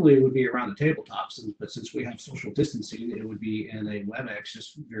 normally it would be around the tabletops, but since we have social distancing, it would be in a WebEx,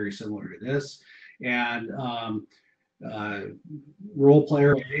 just very similar to this. And role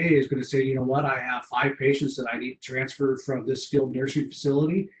player A is going to say, you know what, I have 5 patients that I need transferred from this skilled nursing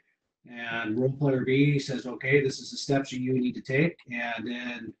facility. And role player B says, okay, this is the steps you need to take. And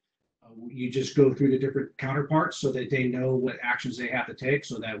then you just go through the different counterparts so that they know what actions they have to take,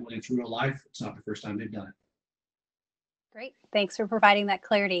 so that when it's real life, it's not the first time they've done it. Great. Thanks for providing that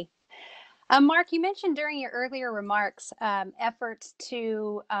clarity. Mark, you mentioned during your earlier remarks efforts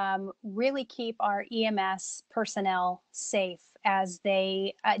to really keep our EMS personnel safe as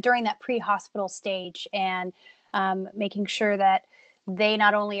they during that pre-hospital stage, and making sure that they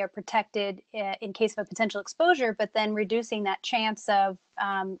not only are protected in case of a potential exposure, but then reducing that chance of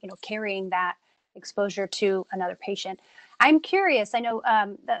carrying that exposure to another patient. I'm curious. I know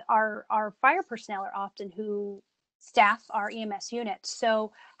that our fire personnel are often who staff our EMS units.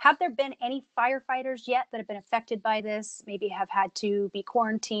 So have there been any firefighters yet that have been affected by this, maybe have had to be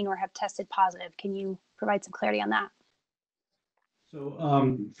quarantined or have tested positive? Can you provide some clarity on that? So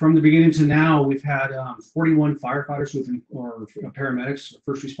from the beginning to now, we've had 41 firefighters or paramedics,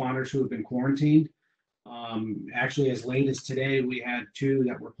 first responders who have been quarantined. Actually, as late as today, we had 2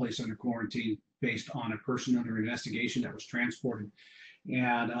 that were placed under quarantine based on a person under investigation that was transported.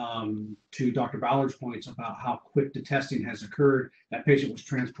 And to Dr. Ballard's points about how quick the testing has occurred, that patient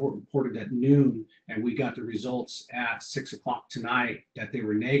was reported at noon, and we got the results at 6 o'clock tonight that they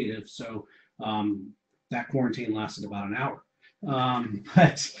were negative. So that quarantine lasted about an hour.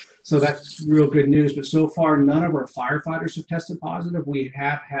 So that's real good news. But so far, none of our firefighters have tested positive. We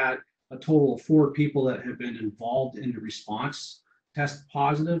have had a total of 4 people that have been involved in the response test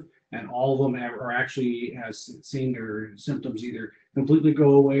positive, and all of them are actually has seen their symptoms either completely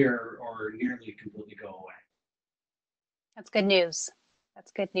go away or nearly completely go away. That's good news.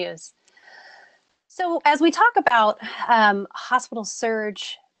 That's good news. So as we talk about hospital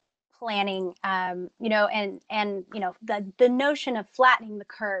surge planning, the notion of flattening the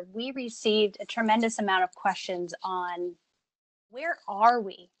curve, we received a tremendous amount of questions on where are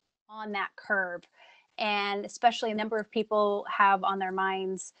we on that curve, and especially a number of people have on their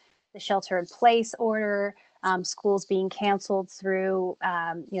minds the shelter-in-place order, schools being canceled through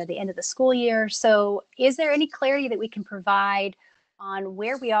the end of the school year. So is there any clarity that we can provide on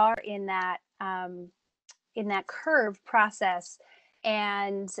where we are in that curve process?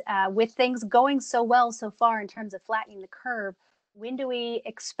 And with things going so well so far in terms of flattening the curve, when do we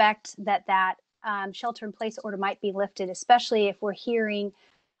expect that shelter-in-place order might be lifted, especially if we're hearing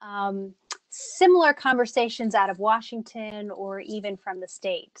similar conversations out of Washington or even from the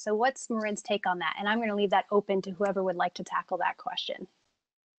state? So what's Marin's take on that? And I'm going to leave that open to whoever would like to tackle that question.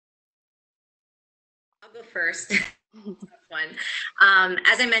 I'll go first.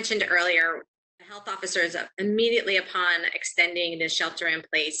 As I mentioned earlier, the health officers immediately upon extending the shelter in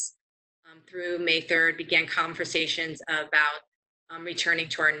place through May 3rd began conversations about returning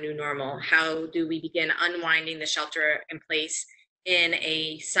to our new normal. How do we begin unwinding the shelter in place in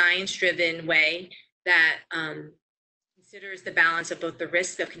a science-driven way that considers the balance of both the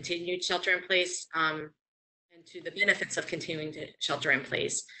risk of continued shelter in place and to the benefits of continuing to shelter in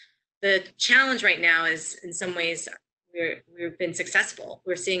place. The challenge right now is, in some ways, we've been successful.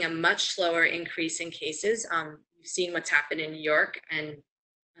 We're seeing a much slower increase in cases. We've seen what's happened in New York and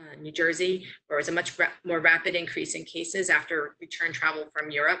New Jersey, where it was a much more rapid increase in cases after return travel from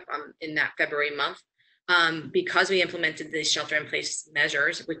Europe in that February month. Because we implemented these shelter-in-place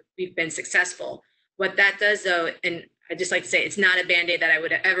measures, we've been successful. What that does, though, and I'd just like to say, it's not a Band-Aid that I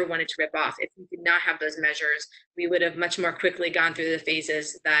would have ever wanted to rip off. If we did not have those measures, we would have much more quickly gone through the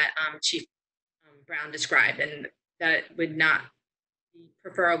phases that Chief Brown described, and that would not be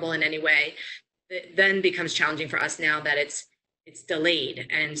preferable in any way. It then becomes challenging for us now that it's delayed.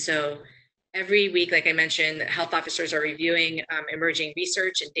 And so every week, like I mentioned, health officers are reviewing emerging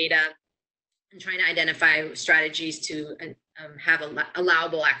research and data and trying to identify strategies to have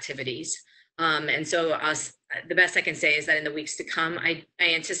allowable activities. And so the best I can say is that in the weeks to come, I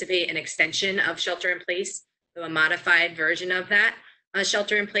anticipate an extension of shelter in place, so a modified version of that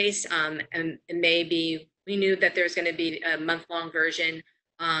shelter in place. And maybe we knew that there's going to be a month-long version,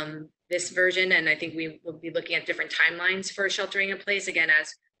 this version, and I think we will be looking at different timelines for sheltering in place. Again,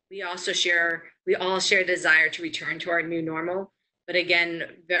 as we all share a desire to return to our new normal. But again,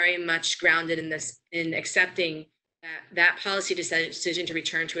 very much grounded in accepting that policy decision to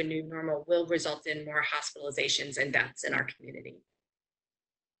return to a new normal will result in more hospitalizations and deaths in our community.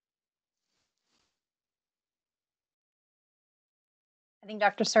 I think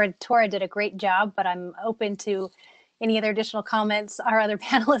Dr. Santora did a great job, but I'm open to any other additional comments our other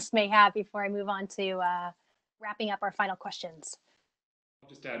panelists may have before I move on to wrapping up our final questions. I'll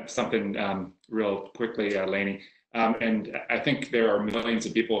just add something real quickly, Lainey. And I think there are millions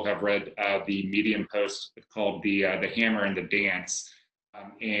of people who have read the Medium post called the Hammer and the Dance.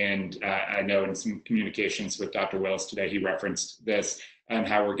 And I know in some communications with Dr. Willis today, he referenced this and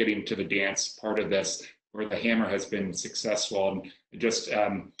how we're getting to the dance part of this, where the hammer has been successful. And just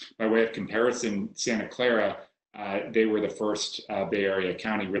by way of comparison, Santa Clara, they were the first Bay Area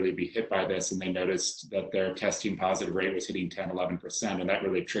county really to be hit by this, and they noticed that their testing positive rate was hitting 10, 11%, and that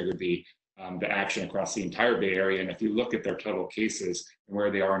really triggered the action across the entire Bay Area. And if you look at their total cases and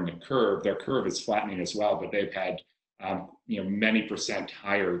where they are in the curve, their curve is flattening as well, but they've had many percent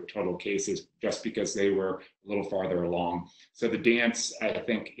higher total cases just because they were a little farther along. So the dance, I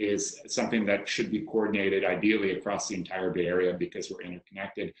think, is something that should be coordinated ideally across the entire Bay Area because we're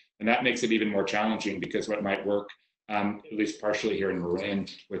interconnected. And that makes it even more challenging because what might work, at least partially here in Marin,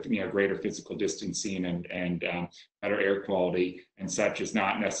 with greater physical distancing and better air quality and such, is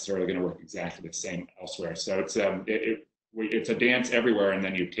not necessarily going to work exactly the same elsewhere. So it's a dance everywhere, and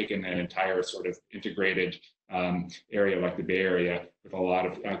then you've taken an entire sort of integrated area like the Bay Area with a lot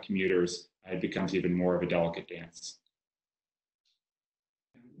of commuters. It becomes even more of a delicate dance.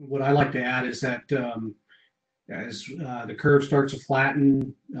 What I like to add is that as the curve starts to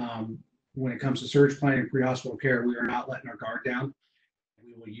flatten, when it comes to surge planning and pre-hospital care, we are not letting our guard down.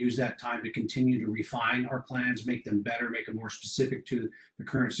 We will use that time to continue to refine our plans, make them better, make them more specific to the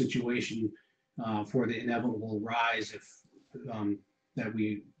current situation for the inevitable rise that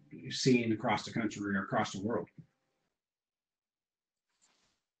we've seen across the country or across the world.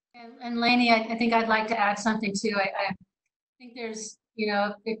 And Lainey, I think I'd like to add something too. I think there's,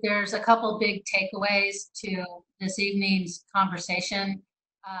 if there's a couple big takeaways to this evening's conversation,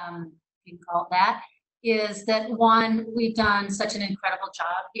 you can call it that, is that one, we've done such an incredible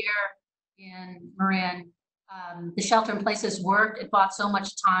job here in Marin. The shelter in place has worked. It bought so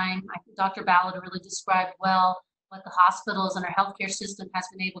much time. I think Dr. Ballard really described well what the hospitals and our healthcare system has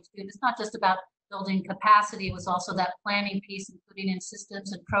been able to do. It's not just about building capacity. It was also that planning piece and putting in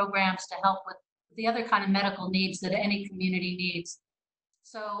systems and programs to help with the other kind of medical needs that any community needs.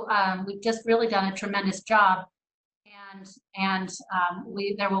 So we've just really done a tremendous job, and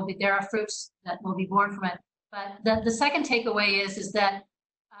there are fruits that will be born from it. But the second takeaway is that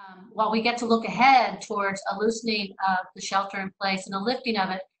while we get to look ahead towards a loosening of the shelter in place and a lifting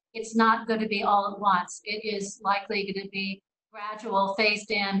of it, it's not going to be all at once. It is likely going to be gradual, phased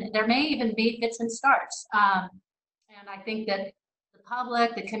in. There may even be fits and starts. And I think that the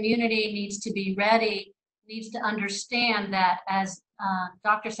public, the community needs to be ready, needs to understand that, as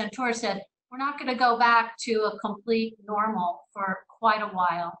Dr. Santora said, we're not going to go back to a complete normal for quite a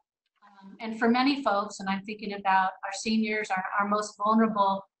while. And for many folks, and I'm thinking about our seniors, our most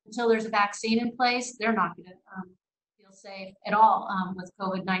vulnerable, until there's a vaccine in place, they're not going to feel safe at all with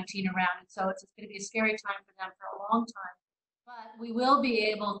COVID-19 around. And so it's going to be a scary time for them for a long time. But we will be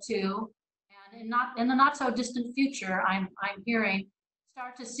able to, and in the not so distant future, I'm hearing,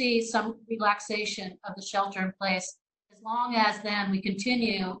 start to see some relaxation of the shelter in place, as long as then we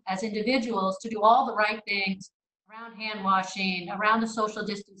continue as individuals to do all the right things around hand washing, around the social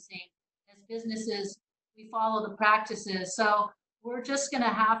distancing. As businesses, we follow the practices. So we're just going to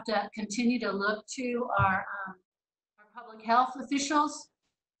have to continue to look to our public health officials,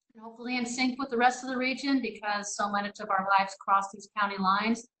 and hopefully in sync with the rest of the region, because so much of our lives cross these county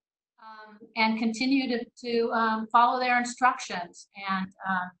lines, and continue to follow their instructions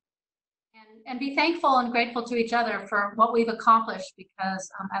and be thankful and grateful to each other for what we've accomplished,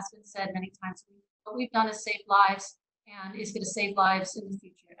 because as been said many times, what we've done is save lives and is going to save lives in the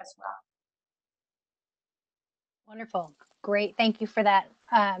future as well. Wonderful. Great. Thank you for that,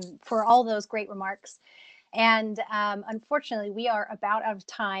 for all those great remarks. And unfortunately, we are about out of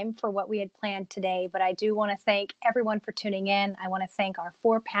time for what we had planned today, but I do want to thank everyone for tuning in. I want to thank our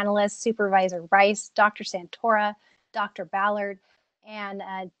 4 panelists, Supervisor Rice, Dr. Santora, Dr. Ballard, and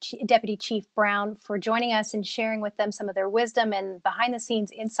Deputy Chief Brown, for joining us and sharing with them some of their wisdom and behind the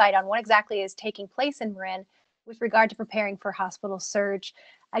scenes insight on what exactly is taking place in Marin with regard to preparing for hospital surge.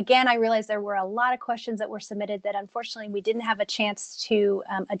 Again, I realize there were a lot of questions that were submitted that unfortunately we didn't have a chance to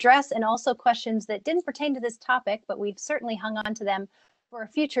address, and also questions that didn't pertain to this topic, but we've certainly hung on to them for a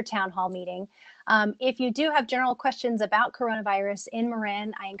future town hall meeting. If you do have general questions about coronavirus in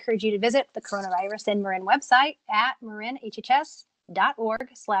Marin, I encourage you to visit the Coronavirus in Marin website at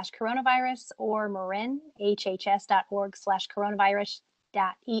marinhhs.org/coronavirus or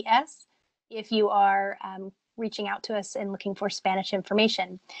marinhhs.org/coronavirus.es. If you are reaching out to us and looking for Spanish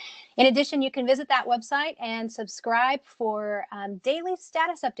information. In addition, you can visit that website and subscribe for daily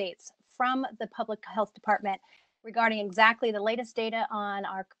status updates from the Public Health Department regarding exactly the latest data on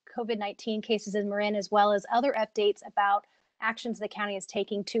our COVID-19 cases in Marin, as well as other updates about actions the county is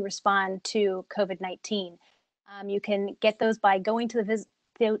taking to respond to COVID-19. You can get those by going to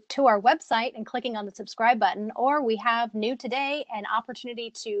our website and clicking on the subscribe button, or we have new today an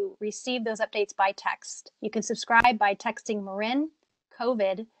opportunity to receive those updates by text. You can subscribe by texting Marin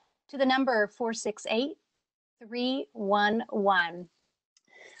COVID to the number 468-311.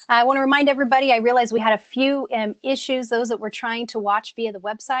 I want to remind everybody, I realize we had a few issues, those that were trying to watch via the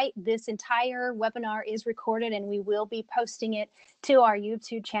website. This entire webinar is recorded and we will be posting it to our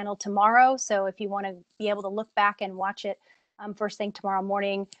YouTube channel tomorrow. So if you want to be able to look back and watch it first thing tomorrow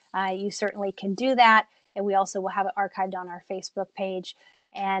morning, you certainly can do that. And we also will have it archived on our Facebook page.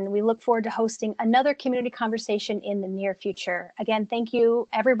 And we look forward to hosting another community conversation in the near future. Again, thank you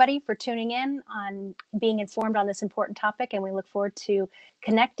everybody for tuning in on being informed on this important topic. And we look forward to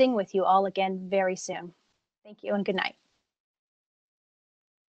connecting with you all again very soon. Thank you and good night.